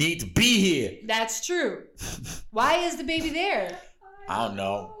doesn't even need to be here. that's true. Why is the baby there? I don't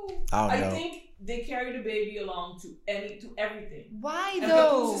know. I don't know. think they carry the baby along to everything. Why And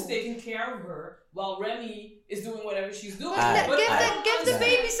though? Papoose is taking care of her while Remy is doing whatever she's doing. Alright. But Give the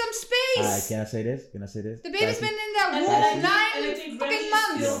baby some space. Can I say this? Can I say this? The baby's been in that And womb I think 9 Remy fucking is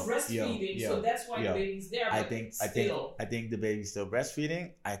months. still breastfeeding, Yo, so that's why yo. the baby's there. I but think still. the baby's still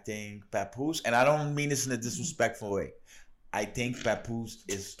breastfeeding. I think Papoose, and I don't mean this in a disrespectful way. I think Papoose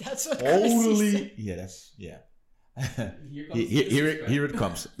is That's what Chrissy said. totally. Yeah, that's yeah. Here comes Here it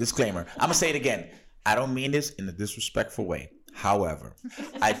comes. Disclaimer. I'm gonna say it again. I don't mean this in a disrespectful way. However,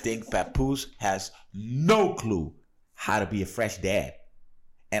 I think Papoose has no clue how to be a fresh dad,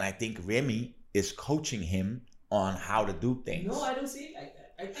 and I think Remy is coaching him on how to do things. No, I don't see it like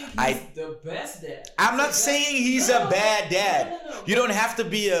that. I think he's I- the best dad. I'm not The best- saying he's No, a bad dad. No. You don't have to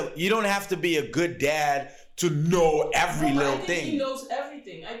be a good dad to know every No, but little I think he thing. knows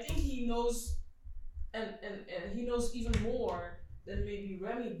everything. I think he knows, and he knows even more than maybe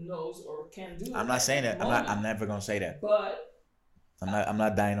Remy knows or can do. I'm not saying at that. the moment. I'm never gonna say that. But I'm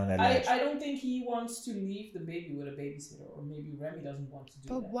not dying on that ledge. I don't think he wants to leave the baby with a babysitter, or maybe Remy doesn't want to do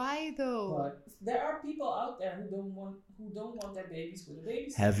But that. why though? But there are people out there who don't want their babies with a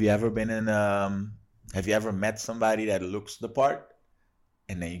babysitter. Have you ever been in have you ever met somebody that looks the part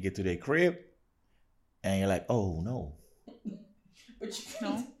and then you get to their crib and you're like, oh no. But you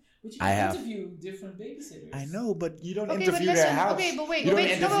No. But you I can have. interview different babysitters. I know, but you don't Okay, but interview listen. their house. Okay, but wait, You don't wait.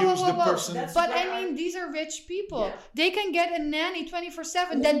 No, interview whoa, whoa, the whoa, whoa. person. That's But where I mean, these are rich people. Yeah. They can get a nanny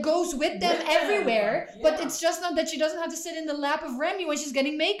 24/7 that goes with them With them, everywhere. But yeah. it's just not that she doesn't have to sit in the lap of Remy when she's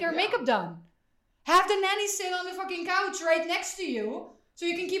getting Yeah. makeup done. Have the nanny sit on the fucking couch right next to you so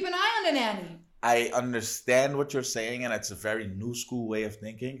you can keep an eye on the nanny. I understand what you're saying, and it's a very new school way of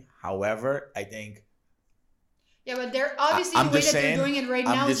thinking. However, I think Yeah, but they're obviously I'm the way just that saying- they're doing it right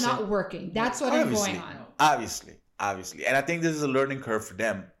I'm now is just not saying- working. That's what Obviously. I'm going on. obviously, and I think this is a learning curve for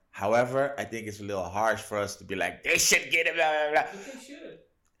them. However, I think it's a little harsh for us to be like, they should get it, blah, blah, blah. But they should.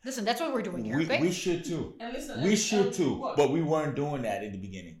 Listen, that's what we're doing here, We, okay? we should too. And listen, We should too, What? but we weren't doing that in the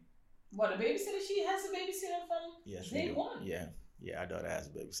beginning. What, a babysitter? She has a babysitter from Yes, day we do. one. Yeah, our daughter has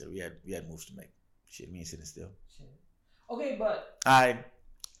a babysitter. We had moves to make. Shit, me and sitting still. Shit. Okay, but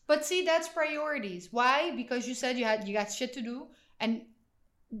But see, that's priorities. Why? Because you said you got shit to do, and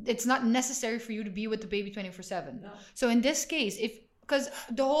it's not necessary for you to be with the baby 24/7. no. So in this case, because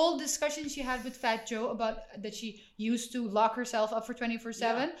the whole discussion she had with Fat Joe about that she used to lock herself up for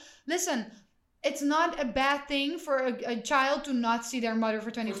 24/7. Listen, it's not a bad thing for a child to not see their mother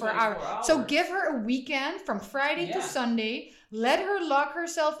for 24 hours. So give her a weekend from Friday to Yeah. Sunday. Let her lock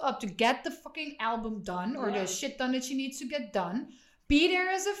herself up to get the fucking album done or Yeah. the shit done that she needs to get done. Be there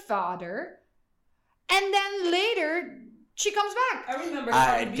as a father. And then later, she comes back. I remember.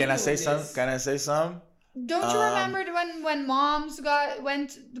 Can I say something? Can I say something? Don't you remember when moms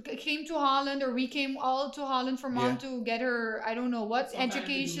came to Holland, or we came all to Holland for mom Yeah. to get her, I don't know what, Some kind of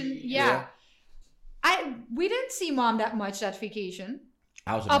education. degree. Yeah. We didn't see mom that much that vacation.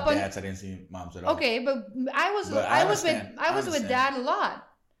 I was with Up my on- dad's. I didn't see moms at all. Okay, but I was But I I was with understand. I was I with understand. dad a lot.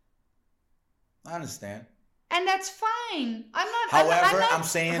 I understand. And that's fine. However, I'm not I'm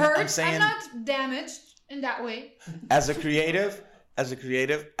saying- hurt. I'm saying- not damaged in that way. As a creative,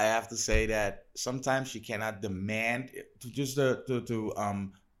 I have to say that sometimes you cannot demand to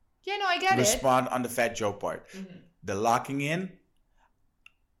Yeah, no, I get it. respond on the Fat Joe part. Mhm. The locking in,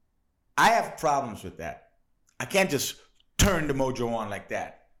 I have problems with that. I can't just turn the mojo on like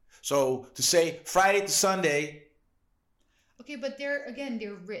that. So to say Friday to Sunday, Okay, but they're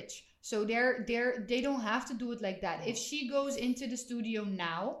rich. So they don't have to do it like that. If she goes into the studio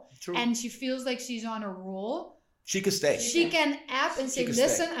now true, and she feels like she's on a roll, she could stay. she can app and say, can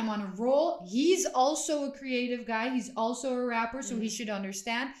listen, stay. I'm on a roll. He's also a creative guy. He's also a rapper, so he should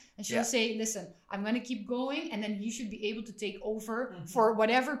understand. And she'll Yeah. say, listen, I'm going to keep going. And then he should be able to take over Mhm. for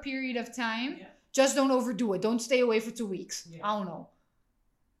whatever period of time. Yeah. Just don't overdo it. Don't stay away for 2 weeks. Yeah. I don't know.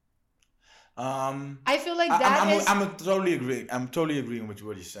 Um, I feel like that I'm totally agreeing. I'm totally agreeing with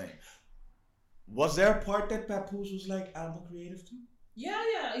what you're saying. Was there a part that Papoose was like, I'm a creative too?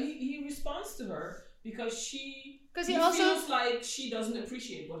 Yeah. He responds to her because he 'Cause he also- feels like she doesn't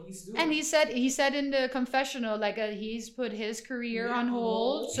appreciate what he's doing. And he said in the confessional, like he's put his career Yeah, on on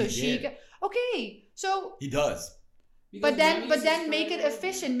hold, hold. so He she. did. Okay, so He does. Because but then Remy's make it story-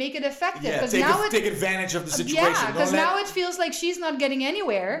 efficient, make it effective, Yeah, because now take advantage of the situation. yeah, Don't because let- now it feels like she's not getting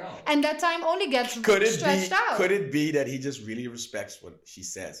anywhere, No. and that time only gets Could it stretched be? out. Could it be that he just really respects what she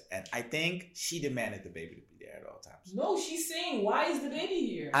says? And I think she demanded the baby to be there at all times. No, she's saying, why is the baby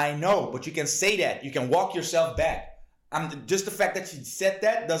here? I know, but you can say that. You can walk yourself back. Just the fact that she said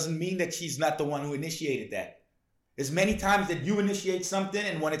that doesn't mean that she's not the one who initiated that. There's many times that you initiate something,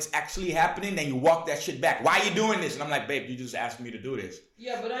 and when it's actually happening, then you walk that shit back. Why are you doing this? And I'm like, babe, you just asked me to do this.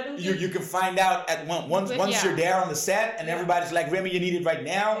 Yeah, but I don't You think... can find out at once But once yeah. you're there on the set, and Yeah. everybody's like, Remy, you need it right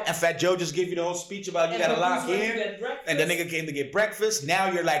now. Yeah. And Fat Joe just gave you the whole speech about you And gotta Papoose lock went to in. get breakfast. And the nigga came to get breakfast. Now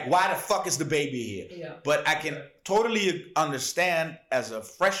you're like, why the fuck is the baby here? Yeah. But I can totally understand as a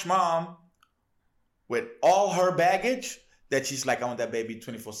fresh mom with all her baggage that she's like, I want that baby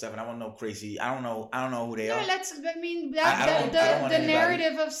 24/7. I want no crazy. I don't know who they No, are. I mean I don't want the anybody.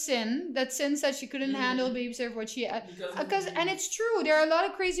 narrative of Sin, that Sin said she couldn't Mhm. handle babysitter for what she Because and it's true. There are a lot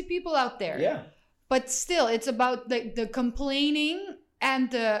of crazy people out there. Yeah. But still, it's about the complaining and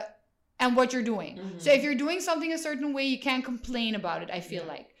what you're doing. Mhm. So if you're doing something a certain way, you can't complain about it, I feel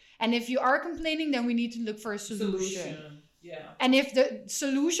Yeah. like. And if you are complaining, then we need to look for a solution. solution. Yeah. And if the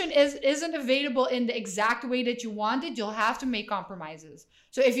solution isn't available in the exact way that you want it, you'll have to make compromises.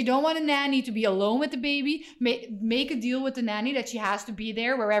 So if you don't want a nanny to be alone with the baby, make a deal with the nanny that she has to be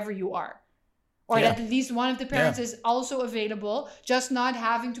there wherever you are. Or Yeah. that at least one of the parents is also available, just not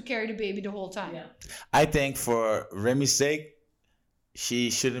having to carry the baby the whole time. Yeah. I think for Remy's sake, she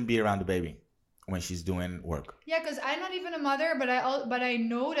shouldn't be around the baby when she's doing work. Yeah, because I'm not even a mother, but I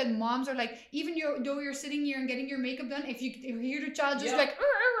know that moms are like, even though you're sitting here and getting your makeup done, if you hear the child just Yeah. like,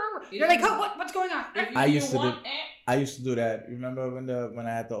 "Arr, arr, arr," you're If like, you- oh, what's going on? If I you used to want, I used to do that. Remember when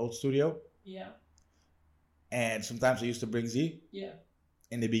I had the old studio? Yeah. And sometimes I used to bring Z. Yeah.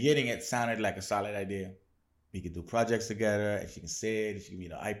 In the beginning, it sounded like a solid idea. We could do projects together, and she can sit, she can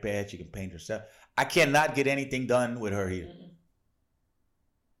be on the iPad, she can paint herself. I cannot get anything done with her here.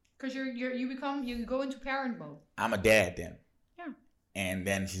 Because you go into parent mode. I'm a dad then. Yeah. And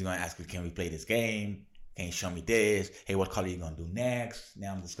then she's gonna ask me, can we play this game? Can you show me this? Hey, what color are you gonna do next?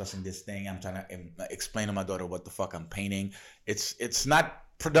 Now I'm discussing this thing. I'm trying to explain to my daughter what the fuck I'm painting. It's not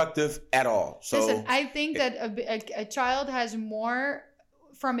productive at all. So listen, I think that a child has more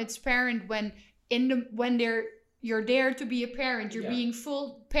from its parent when you're there to be a parent. You're being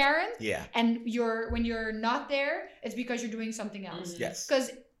full parent. Yeah. And when you're not there, it's because you're doing something else. Yes.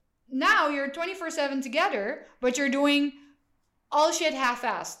 Because now you're 24/7 together, but you're doing all shit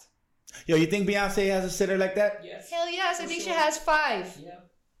half-assed. Yo, you think Beyonce has a sitter like that? Yes. Hell yes, I For think sure. she has 5 Yeah.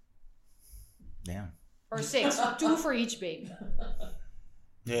 Damn. or 6, 2 for each baby.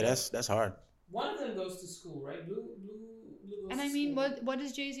 Yeah, that's hard. One of them goes to school, right? Blue goes And I to mean, school. what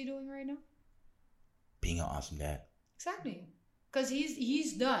is Jay-Z doing right now? Being an awesome dad. Exactly, because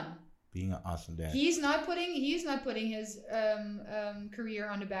he's done. Being an awesome dad. He's not putting his career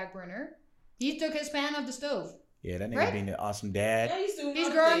on the back burner. He took his pan off the stove. Yeah, that nigga Right? being an awesome dad. Yeah, he's doing He's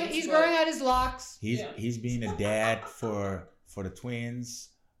other growing. things, He's but- growing out his locks. He's being a dad for the twins,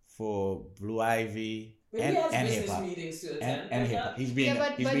 for Blue Ivy, But and he has hip business hop. meetings to attend. And but hip hop. not- He's being Yeah,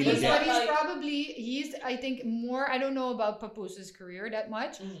 but he's but being he's, a but dad. but he's Like- probably I think more. I don't know about Papoose' career that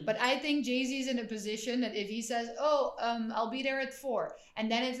much, Mhm. but I think Jay-Z's in a position that if he says, "Oh, I'll be there at 4,"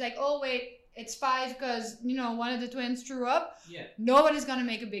 and then it's like, "Oh wait, it's 5 because one of the twins threw up," Yeah. nobody's gonna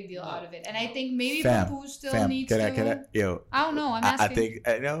make a big deal No. out of it. And I think maybe Fam, Papoose still needs to. yo, I don't know. I'm I asking. think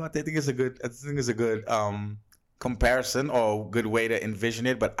I think it's a good comparison or good way to envision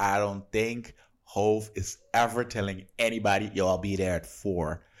it, but I don't think Hove is ever telling anybody, "Yo, I'll be there at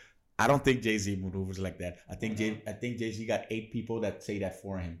 4." I don't think Jay-Z maneuvers like that. I think Jay-Z got 8 people that say that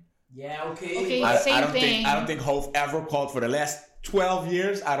for him. Yeah. Okay. Okay, but- same don't thing. I don't think Hove ever called for the last 12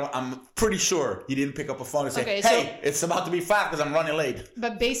 years. I'm pretty sure he didn't pick up a phone and say, Okay, "Hey, it's about to be 5 because I'm running late."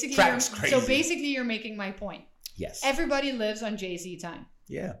 But basically, Track's so crazy. basically, you're making my point. Yes. Everybody lives on Jay-Z time.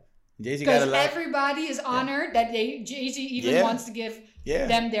 Yeah. Jay-Z got Because a lot. everybody is honored that Jay-Z even Yeah. wants to give Yeah.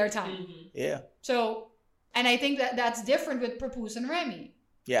 them their time. Mhm. Yeah. So, and I think that's different with Papoose and Remy.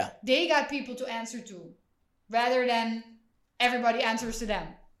 Yeah. They got people to answer to, rather than everybody answers to them.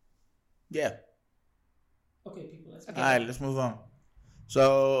 Yeah. Okay, people. Let's Okay. All right, let's move on.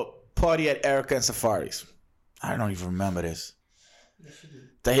 So, party at Erica and Safari's. I don't even remember this. Yes, you do.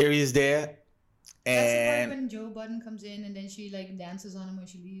 Tahiri is there, That's the part and when Joe Budden comes in and then she dances on him when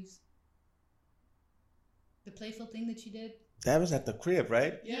she leaves. The playful thing that she did. that was at the crib,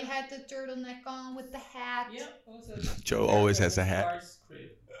 right? Yeah. He had the turtleneck on with the hat. Yeah. Also, Joe always has a hat. Stars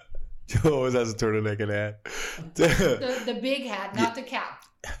crib. Joe always has a turtleneck and hat. The big hat, not the cap.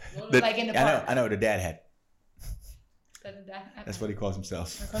 No, no, The- Like in the I know, park. I know the dad hat. That- That's what he calls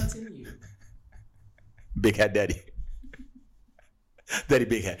himself. Continue. Big hat daddy. Daddy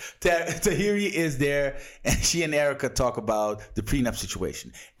big hat. Tahiri is there, and she and Erica talk about the prenup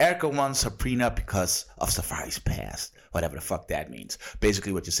situation. Erica wants her prenup because of Safari's past, whatever the fuck that means.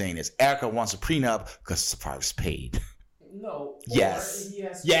 Basically, what you're saying is Erica wants a prenup because Safari's paid. No. Yes. Or he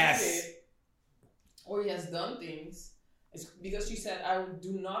has Yes. cheated, or he has done things. It's because she said, "I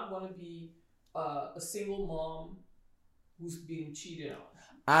do not want to be a single mom who's being cheated on."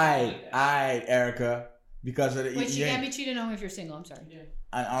 I, Erica, because of the. Wait, she can't be cheated on if you're single. I'm sorry. Yeah.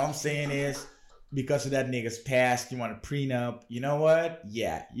 And all I'm saying is, because of that nigga's past, you want a prenup. You know what?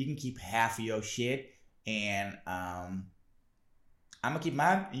 Yeah, you can keep half of your shit, and I'm gonna keep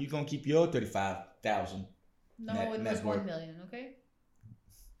mine, and you gonna keep your 35,000. No, Net- it net was worth. 1 million. Okay.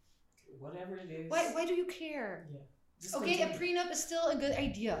 Whatever it is. Why do you care? Yeah. Just Okay, a continue. prenup is still a good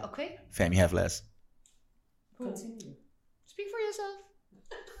idea. Okay. Fam, you have less. Cool. Continue. Speak for yourself.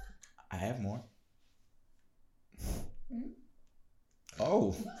 I have more. Hmm?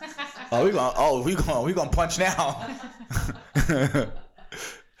 Oh, we gonna punch now.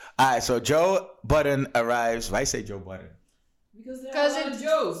 All right, so Joe Budden arrives. Why say Joe Budden? Because there are 'Cause a lot of it's-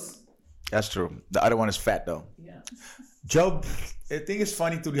 Joes. That's true. The other one is fat though. Yeah. Joe, I think it's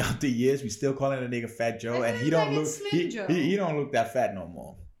funny throughout the years we still calling a nigga Fat Joe, I and he think don't like look it's Slim he, Joe. he don't look that fat no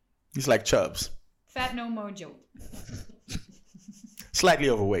more. He's like Chubbs, Fat no mojo. slightly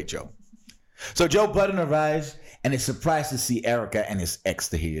overweight Joe. So Joe Budden arrives and is surprised to see Erica and his ex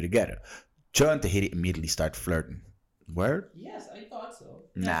Tahiri together. Joe and Tahiri immediately start flirting. Word? Yes, I thought so.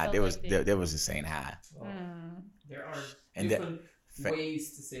 Yeah, Nah, felt there was like they- there was just saying hi. Well, Hmm. there are And different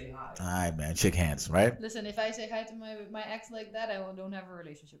ways to say hi. All right, man. Shake hands, right? Listen, if I say hi to my ex like that, don't have a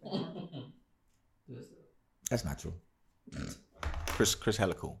relationship anymore. That's not true. Chris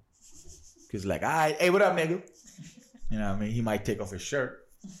hella cool. He's like, all right, hey, what up, nigga? You know what I mean? He might take off his shirt.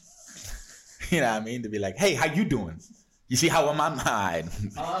 You know what I mean? To be like, hey, how you doing? You see how I'm mind?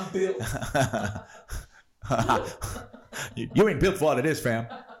 I'm built. You ain't built for all of this, fam.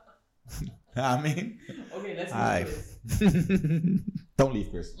 You know what I mean? Okay, let's All right. this. Don't leave,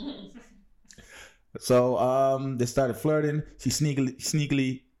 Chris. So they started flirting. She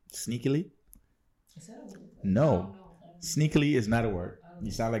sneakily. Is that a word? No, sneakily is not a word.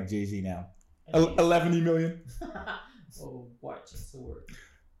 You sound like Jay-Z now. 11 million. Oh, watch. It's a word.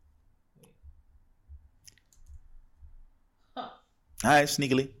 Huh. All right,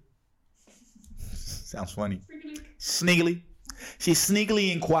 sneakily. Sounds funny. Sneakily. She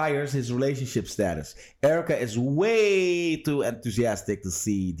sneakily inquires his relationship status. Erica is way too enthusiastic to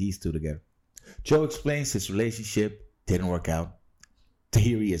see these two together. Joe explains his relationship didn't work out.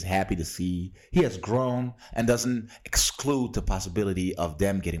 Tahiri is happy to see he has grown and doesn't exclude the possibility of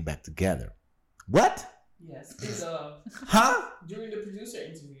them getting back together. What? Yes. Huh? During the producer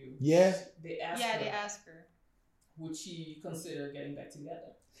interview, Yeah. they asked Yeah, her, they ask her. would she consider getting back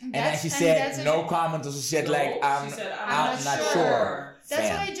together? And then she said no comment. She said like she said, I'm not sure. That's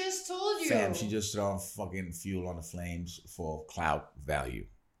Fam. what I just told you. Fam, she just throwing fucking fuel on the flames for clout value.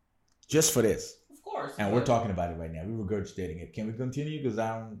 Just for this. Of course. And we're talking about it right now. We're regurgitating it. Can we continue? Because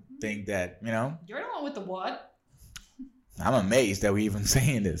I don't think that, You're the one with the what? I'm amazed that we're even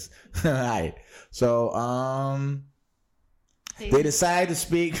saying this. All right. So, they decide to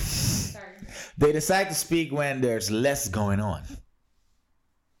speak. Sorry. They decide to speak when there's less going on.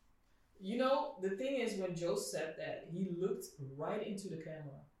 You know, the thing is, when Joe said that, he looked right into the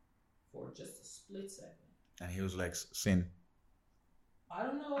camera for just a split second. And he was like, sin. I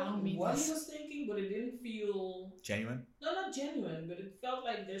don't know I don't mean what this. he was thinking, but it didn't feel... Genuine? No, not genuine, but it felt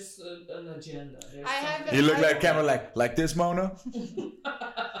like there's an agenda. There's I have something- He looked like camera like this, Mona?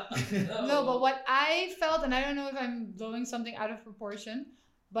 No, but what I felt, and I don't know if I'm blowing something out of proportion,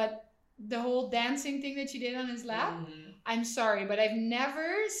 but the whole dancing thing that she did on his lap, Mhm. I'm sorry, but I've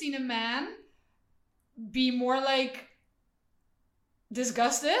never seen a man be more like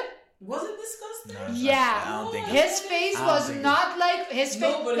disgusted. Was it disgusting? No, it's Yeah. not. I don't think No, it- His face I don't was think it- not like his face.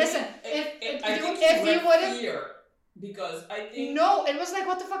 No, but Listen, I if think he read would have, fear, because I think no, it was like,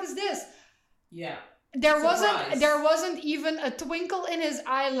 what the fuck is this? yeah. There Surprise. wasn't even a twinkle in his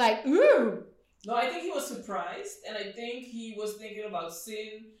eye, like ooh. No, I think he was surprised, and I think he was thinking about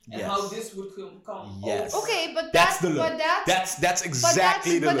sin and Yes. how this would come. Yes. over. Okay, but That's the but look. that's That's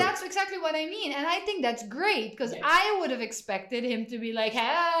exactly the but look. that's exactly what I mean, and I think that's great because Yeah. I would have expected him to be like, hey.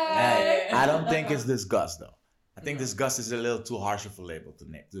 Hey, I don't think it's disgust though. I think No. disgust is a little too harsh of a label to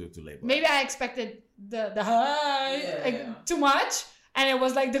label. Maybe I expected the hi Yeah. like, too much, and it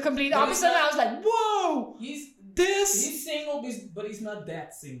was like the complete But it's opposite. And I not- was like, whoa, this. He's single, but he's not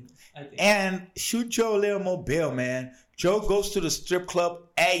that single. I think. And shoot Joe a little mobile, man. Joe goes to the strip club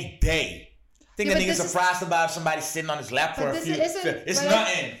a day. Think Yeah, a but nigga this is- surprised about somebody sitting on his lap But for a this few. isn't- It's but I-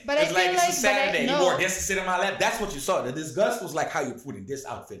 nothing. but I It's like feel it's a like- but I- Saturday. no. He wore this to sit on my lap. That's what you saw. The disgust was like how you putting this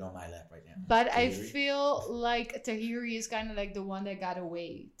outfit on my lap right now. But I Tahiri. feel like Tahiri is kind of like the one that got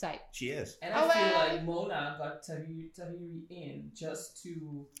away type. She is. And Oh, I feel well. like Mona got Tahiri in just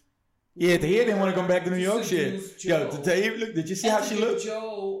to. Yeah, Tahiri didn't want to come back to New York. seduce Shit. Yo, Joe. Tahiri, look. Did you see And how to she give looked?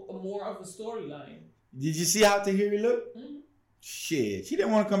 Joe more of a storyline. Did you see how Tahiri looked? Mhm. Shit, she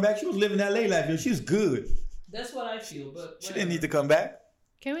didn't want to come back. She was living that LA life. Yo, she was good. That's what I feel, but She didn't need to come back.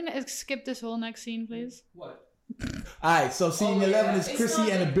 Can we skip this whole next scene, please? What? All right, so scene Oh, 11 yeah. is It's Chrissy not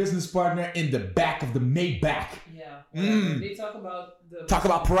and a like- business partner in the back of the Maybach. Yeah. Mm. They talk about the. Talk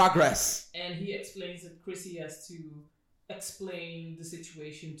about progress. And he explains that Chrissy has to explain the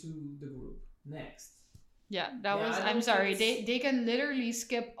situation to the group next. Yeah, that Yeah, was. I I'm don't sorry. think They can literally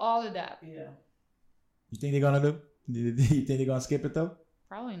skip all of that. Yeah. You think they're gonna do? You think they're gonna skip it though?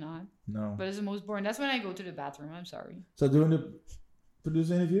 Probably not. No. But it's the most boring. That's when I go to the bathroom. I'm sorry. So during the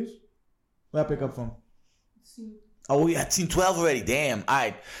producer interviews, where I pick up from? See, Oh, we had scene 12 already. Damn. All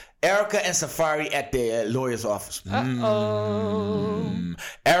right. Erica and Safari at the lawyer's office. Uh-oh.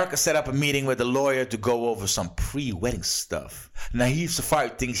 Erica set up a meeting with the lawyer to go over some pre-wedding stuff. Naive Safari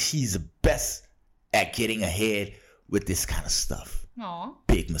thinks she's the best at getting ahead with this kind of stuff. Aw.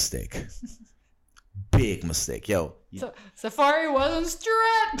 Big mistake. Big mistake. Yo, So, Safari wasn't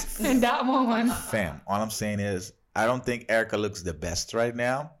straight in that moment. fam, all I'm saying is I don't think Erica looks the best right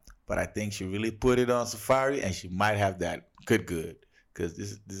now, but I think she really put it on Safari and she might have that good. Because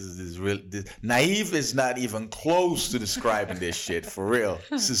this real. Naive is not even close to describing this shit for real.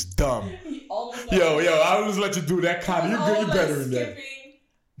 This is dumb. He almost Yo, I'll just let you do that, Connie. he You're almost better than that. skipping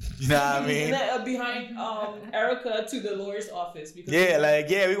You know what I mean? behind Erica to the lawyer's office because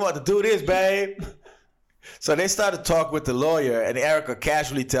Yeah, we want to do this, babe. So they start to talk with the lawyer, and Erica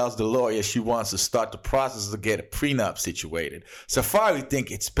casually tells the lawyer she wants to start the process to get a prenup situated. Safari think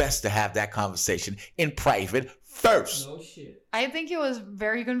it's best to have that conversation in private first. no shit. I think he was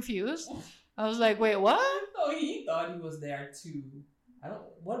very confused. I was like, wait, what? No, he thought he was there too. I don't.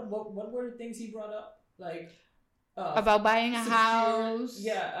 What were the things he brought up? Like About buying a house.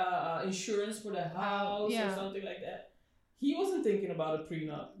 Yeah, insurance for the house yeah. or something like that. He wasn't thinking about a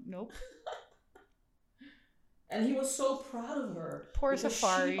prenup. Nope. And he was so proud of her. Poor because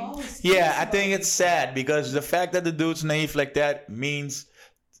Safari. she always Yeah, thinks I about think it. it's sad because the fact that the dude's naive like that means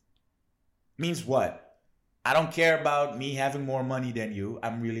what? I don't care about me having more money than you.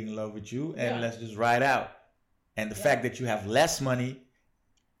 I'm really in love with you, and Yeah. let's just ride out. And the fact that you have less money,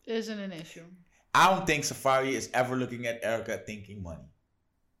 Isn't an issue. I don't think Safari is ever looking at Erica thinking money.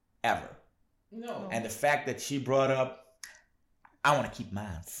 Ever. No. And the fact that she brought up, I want to keep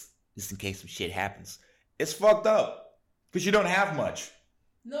mine just in case some shit happens. It's fucked up. Because you don't have much.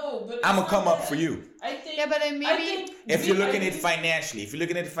 No, but I'm going it's to come not up that. for you. I think. Yeah, but then maybe. I think If you're looking I at it think- financially. If you're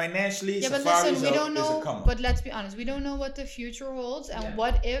looking at it financially, Yeah, but Safari's listen, we don't is a know. come up. But let's be honest, we don't know what the future holds, and Yeah.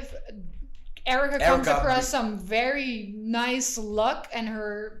 what if Erica comes Erica- across some very nice luck and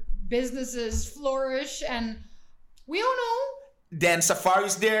her businesses flourish, and we don't Then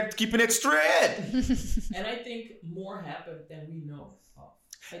Safari's there keeping it straight. know. And I think more happened than we know of.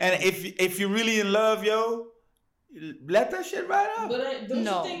 And if you're really in love, yo, let that shit ride out. But don't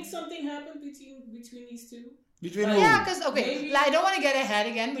No. you think something happened between these two? Between Yeah, who? Yeah, because okay, Maybe- I don't want to get ahead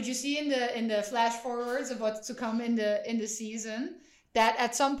again, but you see in the flash forwards of what's to come in the season that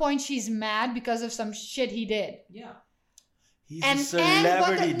at some point she's mad because of some shit he did. Yeah. He's And a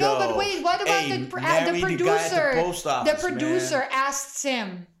celebrity, no, though. but wait, what about Hey, the marry guy at producer? the post office, The producer asks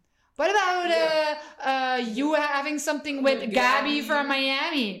him, "What about you having something with With Gabby Gabby. from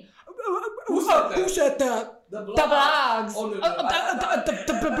Miami?" Who said that? said that? The The blogs. Oh, no, no.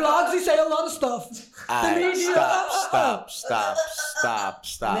 The blogs, they say a lot of stuff. Alright, media, stop.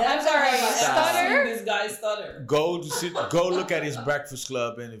 I'm sorry, Never stutter? seen this guy stutter. Go look at his Breakfast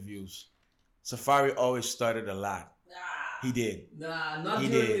Club interviews. Safari always stuttered a lot. Nah. He did. Nah, not He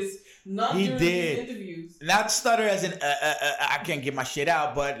during did. his. Not He during did. his interviews. Not stutter as in I can't get my shit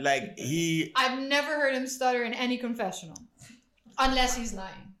out, but like he I've never heard him stutter in any confessional, unless he's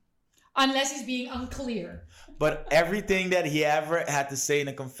lying, unless he's being unclear. but everything that he ever had to say in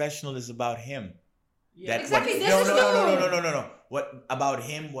a confessional is about him. Yeah. Exactly, this no, is no, the no, no, rule. no, no, no, no. What about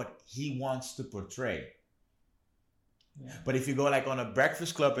him? What he wants to portray. Yeah. But if you go like on a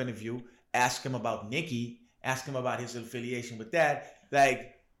Breakfast Club interview, ask him about Nikki, ask him about his affiliation with that.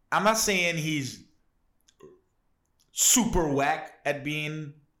 Like, I'm not saying he's super whack at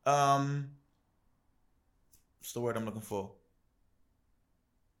being what's the word I'm looking for?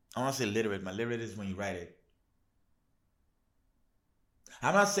 I want to say literate. My literate is when you write it.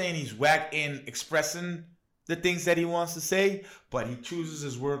 I'm not saying he's whack in expressing the things that he wants to say, but he chooses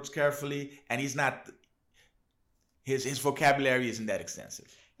his words carefully, and he's not. His vocabulary isn't that extensive.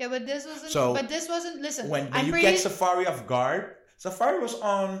 Yeah, but this wasn't. So, Listen, When I'm you pretty. get Safari off guard, Safari was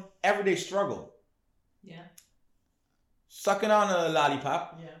on Everyday Struggle, Yeah. sucking on a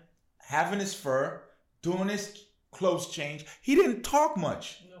lollipop, Yeah. having his fur, doing his clothes change. He didn't talk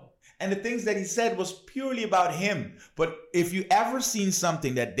much. No. And the things that he said was purely about him. But if you ever seen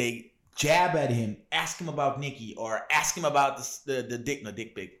something that they jab at him, ask him about Nikki or ask him about the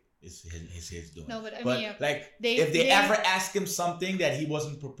dick pic. It's his doing. No, but I mean, yeah, like they- if they ever ask him something that he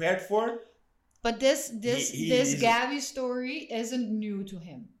wasn't prepared for, But this he's- Gabby story isn't new to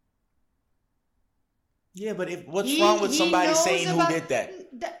him. yeah. But what's He- wrong with he somebody knows saying about- who did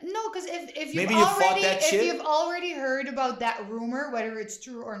that? No, because if you've Maybe you fought already that if shit? you've already heard about that rumor, whether it's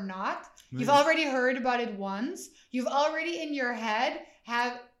true or not, you've Mhm. already heard about it once. You've already in your head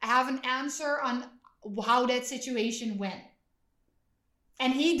have an answer on how that situation went.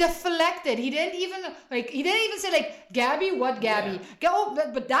 And he deflected. He didn't even say like, Gabby, what Gabby?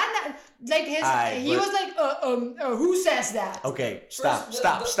 But that like his Aight, he but- was like who says that? Okay, First,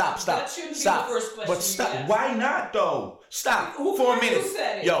 stop. that shouldn't be Stop. the first question But you stop. ask. Why not though? Stop Who for a cares minute. who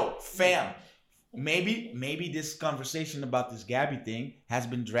said it? Yo, fam. Maybe this conversation about this Gabby thing has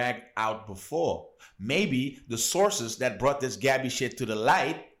been dragged out before. Maybe the sources that brought this Gabby shit to the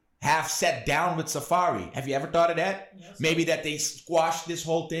light have sat down with Safari. Have you ever thought of that? Yes. Maybe that they squashed this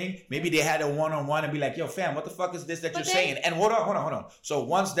whole thing. Maybe they had a one-on-one and be like, yo, fam, what the fuck is this that you're saying? And hold on. So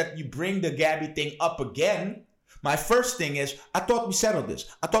once that you bring the Gabby thing up again, my first thing is, I thought we settled this.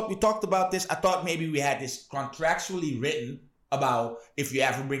 I thought we talked about this. I thought maybe we had this contractually written about if you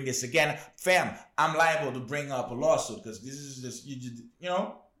ever bring this again. Fam, I'm liable to bring up a lawsuit because this is just, you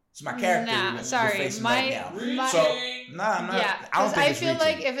know, it's my character. Nah, sorry. Right now. So, I'm not. Yeah, I don't because think I it's feel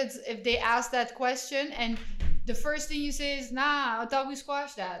reaching. like if they ask that question and the first thing you say is, nah, I thought we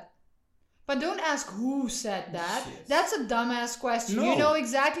squashed that. But don't ask who said that. Shit. That's a dumbass question. No. You know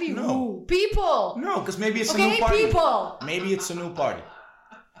exactly No. who. People. No, because maybe it's a Okay, new party. people. Maybe it's a new party.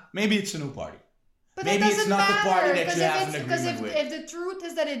 Maybe it's a new party. But Maybe that it's doesn't not the matter, party that because you if have it's- an because agreement with. if the truth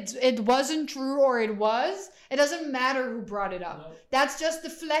is that it wasn't true or it was, it doesn't matter who brought it up. No. That's just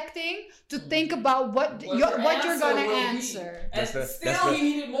deflecting to think about what What you're your gonna answer will be. answer. And That's the- still, that's the- he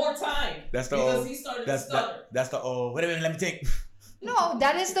needed more time. That's the because old- he started to That's stutter. that's the oh wait a minute, let me think. No,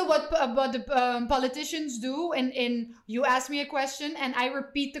 that is what the politicians do. In you ask me a question and I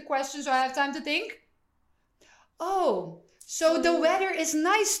repeat the question so I have time to think. Oh, so the weather is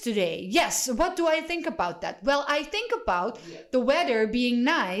nice today. Yes. What do I think about that? Well, I think about the weather being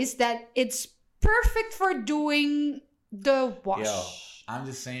nice, that it's perfect for doing the wash. Yo, I'm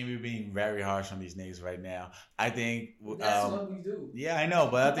just saying we're being very harsh on these niggas right now. I think That's what we do. yeah, I know,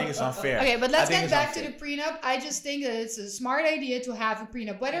 but I think it's unfair. Okay, but I let's think get it's back to unfair. the prenup. I just think that it's a smart idea to have a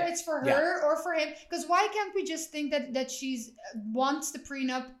prenup, whether Yeah. it's for Yeah. her or for him. Because why can't we just think that she's wants the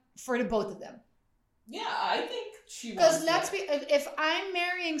prenup for the both of them? Yeah, I think she Because wants let's that. be, if I'm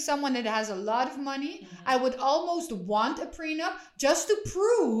marrying someone that has a lot of money, Mhm. I would almost want a prenup just to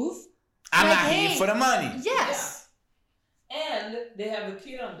prove. I'm like, not hey, here for the money. Yes. And they have a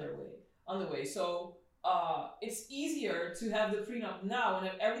kid on the way. So it's easier to have the prenup now and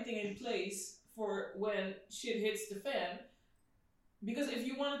have everything in place for when shit hits the fan. Because if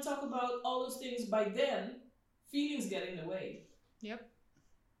you want to talk about all those things by then, feelings get in the way. Yep.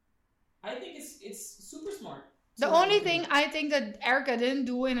 I think it's super smart. The to only have a thing prenup. I think that Erica didn't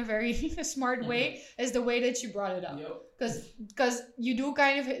do in a very smart way is the way that she brought it up. Yep. Because you do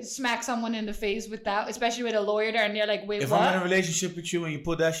kind of smack someone in the face with that, especially with a lawyer there, and they're like, wait, If what? I'm in a relationship with you and you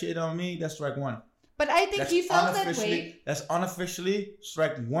put that shit on me, that's strike one. But I think he felt that way. That's unofficially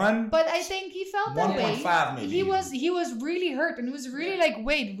strike one. But I think he felt that way. 1.5 maybe. He was really hurt and he was really like,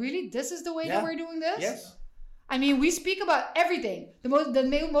 wait, really? This is the way that Yeah. we're doing this? Yes. I mean, we speak about everything. The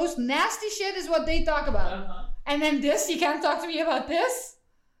most nasty shit is what they talk about. Uh-huh. And then this, you can't talk to me about this?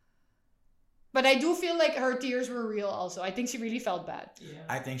 But I do feel like her tears were real also. I think she really felt bad. Yeah.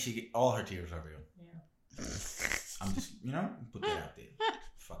 I think all her tears are real. Yeah. I'm just, put that out there.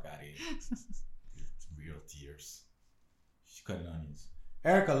 Fuck out of here. It's real tears. She's cutting onions.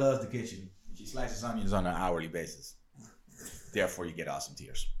 Erica loves the kitchen. She slices onions on an hourly basis. Therefore, you get awesome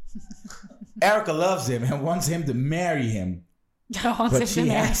tears. Erica loves him and wants him to marry him, but she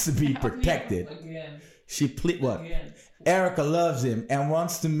has to be protected. Again. She what? Again. Erica loves him and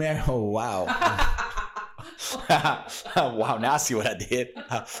wants to marry. Oh wow! Wow! Now I see what I did.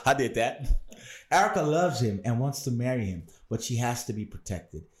 I did that. Erica loves him and wants to marry him, but she has to be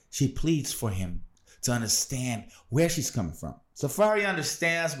protected. She pleads for him to understand where she's coming from. Safari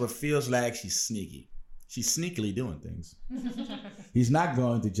understands, but feels like she's sneaky. She's sneakily doing things. He's not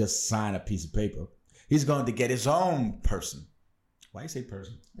going to just sign a piece of paper. He's going to get his own person. Why you say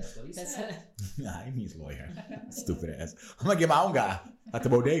person? That's what he said. Nah, he means lawyer. Stupid ass. I'm gonna get my own guy at the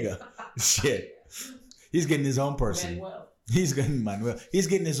bodega. Shit. He's getting his own person. Manuel. He's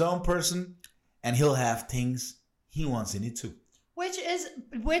getting his own person, and he'll have things he wants in it too. Which That's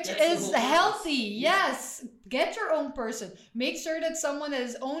is the whole healthy. purpose. Yes. Get your own person. Make sure that someone that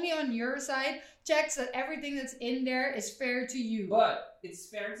is only on your side checks that everything that's in there is fair to you. But it's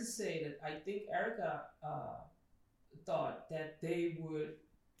fair to say that I think Erica thought that they would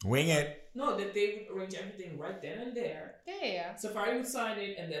Wing it. that they would arrange everything right then and there. Yeah. Safari would sign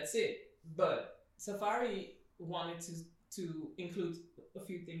it and that's it. But Safari wanted to include a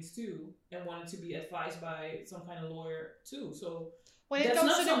few things too and wanted to be advised by some kind of lawyer too. So When it that's comes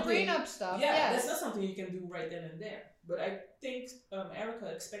not to the something- prenup stuff, yeah, yes. that's not something you can do right then and there. But I think Erica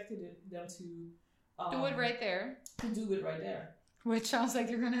expected them to Do it right there. To do it right there. Which sounds like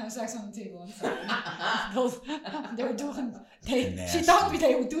they're gonna have sex on the table. I'm sorry. They're doing. She Nasty. thought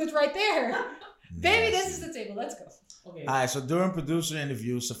they would do it right there. Baby, this is Nasty. the table. Let's go. Okay. Alright, so during producer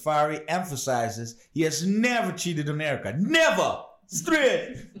interview, Safari emphasizes he has never cheated on Erica. Never!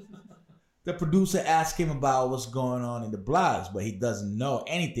 Straight! The producer asked him about what's going on in the blogs, but he doesn't know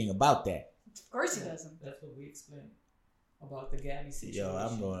anything about that. Of course he doesn't. That's what we explained. about the Gabby situation. Yo,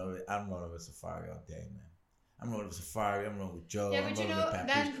 I'm going with Safari all day, man. I'm rolling with Safari. I'm rolling with Joe. Yeah, but I'm you rolling know, with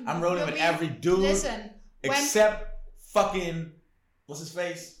Patrice. then I'm rolling with every dude Listen, except fucking what's his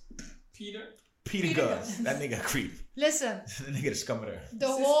face? Peter. Peter Gunz. That nigga a creep. listen. That nigga the scum of the earth. The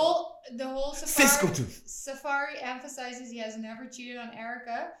whole Cisco Safari, tooth. Safari emphasizes he has never cheated on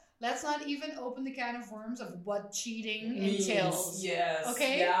Erica. Let's not even open the can of worms of what cheating entails. Yes.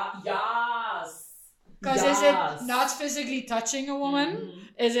 Okay? Yeah. Yes. Because is it not physically touching a woman? Mhm.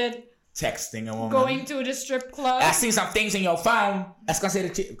 Is it Texting a woman. going to the strip club? I seen some things in your phone. That's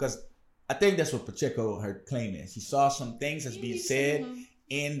considered cheating. Because I think that's what Pacheco, her claim is. She saw some things that's being said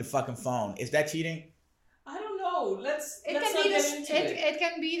in the fucking phone. Is that cheating? I don't know. Let's It not can be get this. into it. It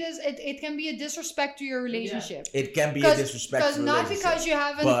can be this. It can be a disrespect to your relationship. It can be a disrespectful Because not relationship. because you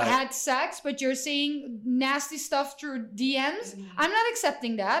haven't but- had sex, but you're saying nasty stuff through DMs. I'm not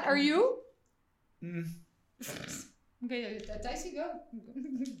accepting that. Are you? Mm, Okay, Dicey, go.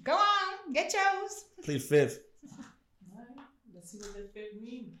 Go on, get yours. plead fifth. Alright, let's see what that fit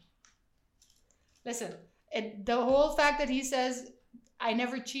mean. Listen, the whole fact that he says I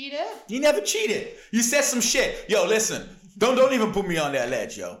never cheated. You never cheated. You said some shit. Yo, listen. Don't even put me on that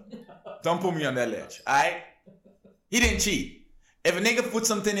ledge, yo. Don't put me on that ledge. Alright? He didn't cheat. If a nigga put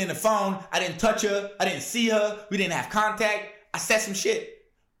something in the phone, I didn't touch her, I didn't see her, we didn't have contact, I said some shit.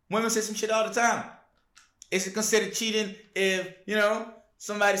 Women say some shit all the time. Is it considered cheating if, you know,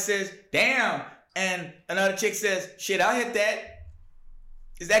 somebody says, damn, and another chick says, shit, I'll hit that?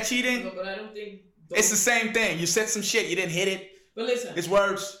 Is that cheating? No, but I don't think. It's the same thing. You said some shit, you didn't hit it. But listen, It's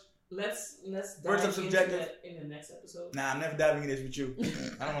words. let's Words dive are into subjective. that in the next episode. Nah, I'm never diving in this with you.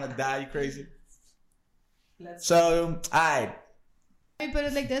 I don't want to die, you crazy. Let's. So, alright. Let me put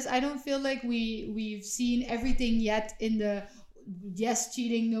it like this: I don't feel like we've seen everything yet in the yes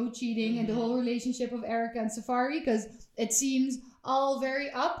cheating, no cheating, and the whole relationship of Erica and Safari, because it seems all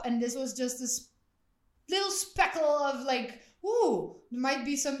very up, and this was just this little speckle of like, ooh, there might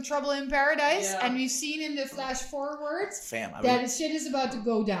be some trouble in paradise, Yeah. and we've seen in the flash forwards Fam, that shit is about to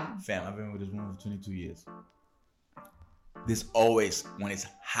go down. I've been with this woman for 22 years. This always, when it's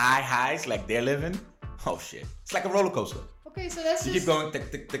high highs like they're living, oh shit. It's like a roller coaster. Okay, so that's You just keep going,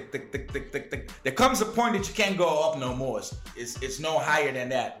 tick, tick, tick, tick, tick, tick, tick, tick. There comes a point that you can't go up no more. It's no higher than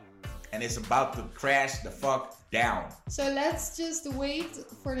that. And it's about to crash the fuck down. so let's just wait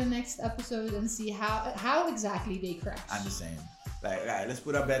for the next episode and see how exactly they crash. I'm just saying. Like, all right, let's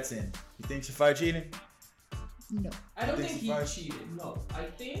put our bets in. You think Safari cheating? No, I don't think think he Safari- cheated. No, I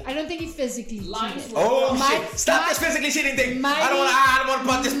think. I don't think he physically Lines cheated. were- Oh My- shit! Stop my- this physically cheating thing. my- I don't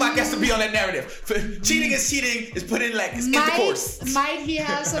want this podcast to be on that narrative. Cheating is cheating. Is put in like it's intercourse. Might he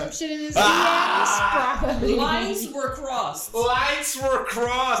have some shit in his Ah! DMs? Probably. Lines were crossed. Lines were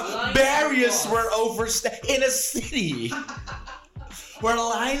crossed. Lines Barriers were were overstepped in a city where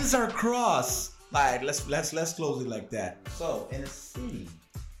lines are crossed. All right, let's close it like that. So in a city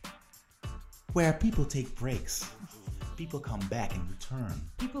where people take breaks, people come back and return.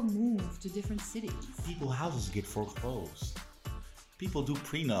 People move to different cities. People houses get foreclosed. People do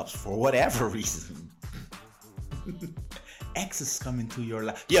prenups for whatever reason. Exes come into your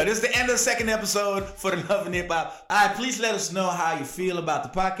life. Yo, this is the end of the second episode for the Love and Hip Hop. Alright, please let us know how you feel about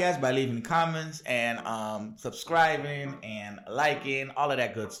the podcast by leaving comments and subscribing and liking, all of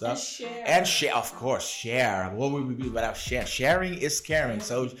that good stuff. And share, of course, share. What would we be without share? Sharing is caring.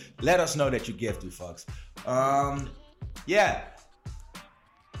 So let us know that you gifted, folks. Yeah.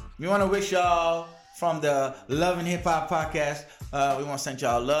 We want to wish y'all from the Love and Hip Hop podcast. We want to send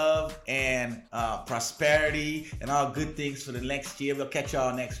y'all love and prosperity and all good things for the next year. We'll catch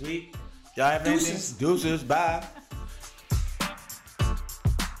y'all next week. Y'all have anything? Deuces. Bye.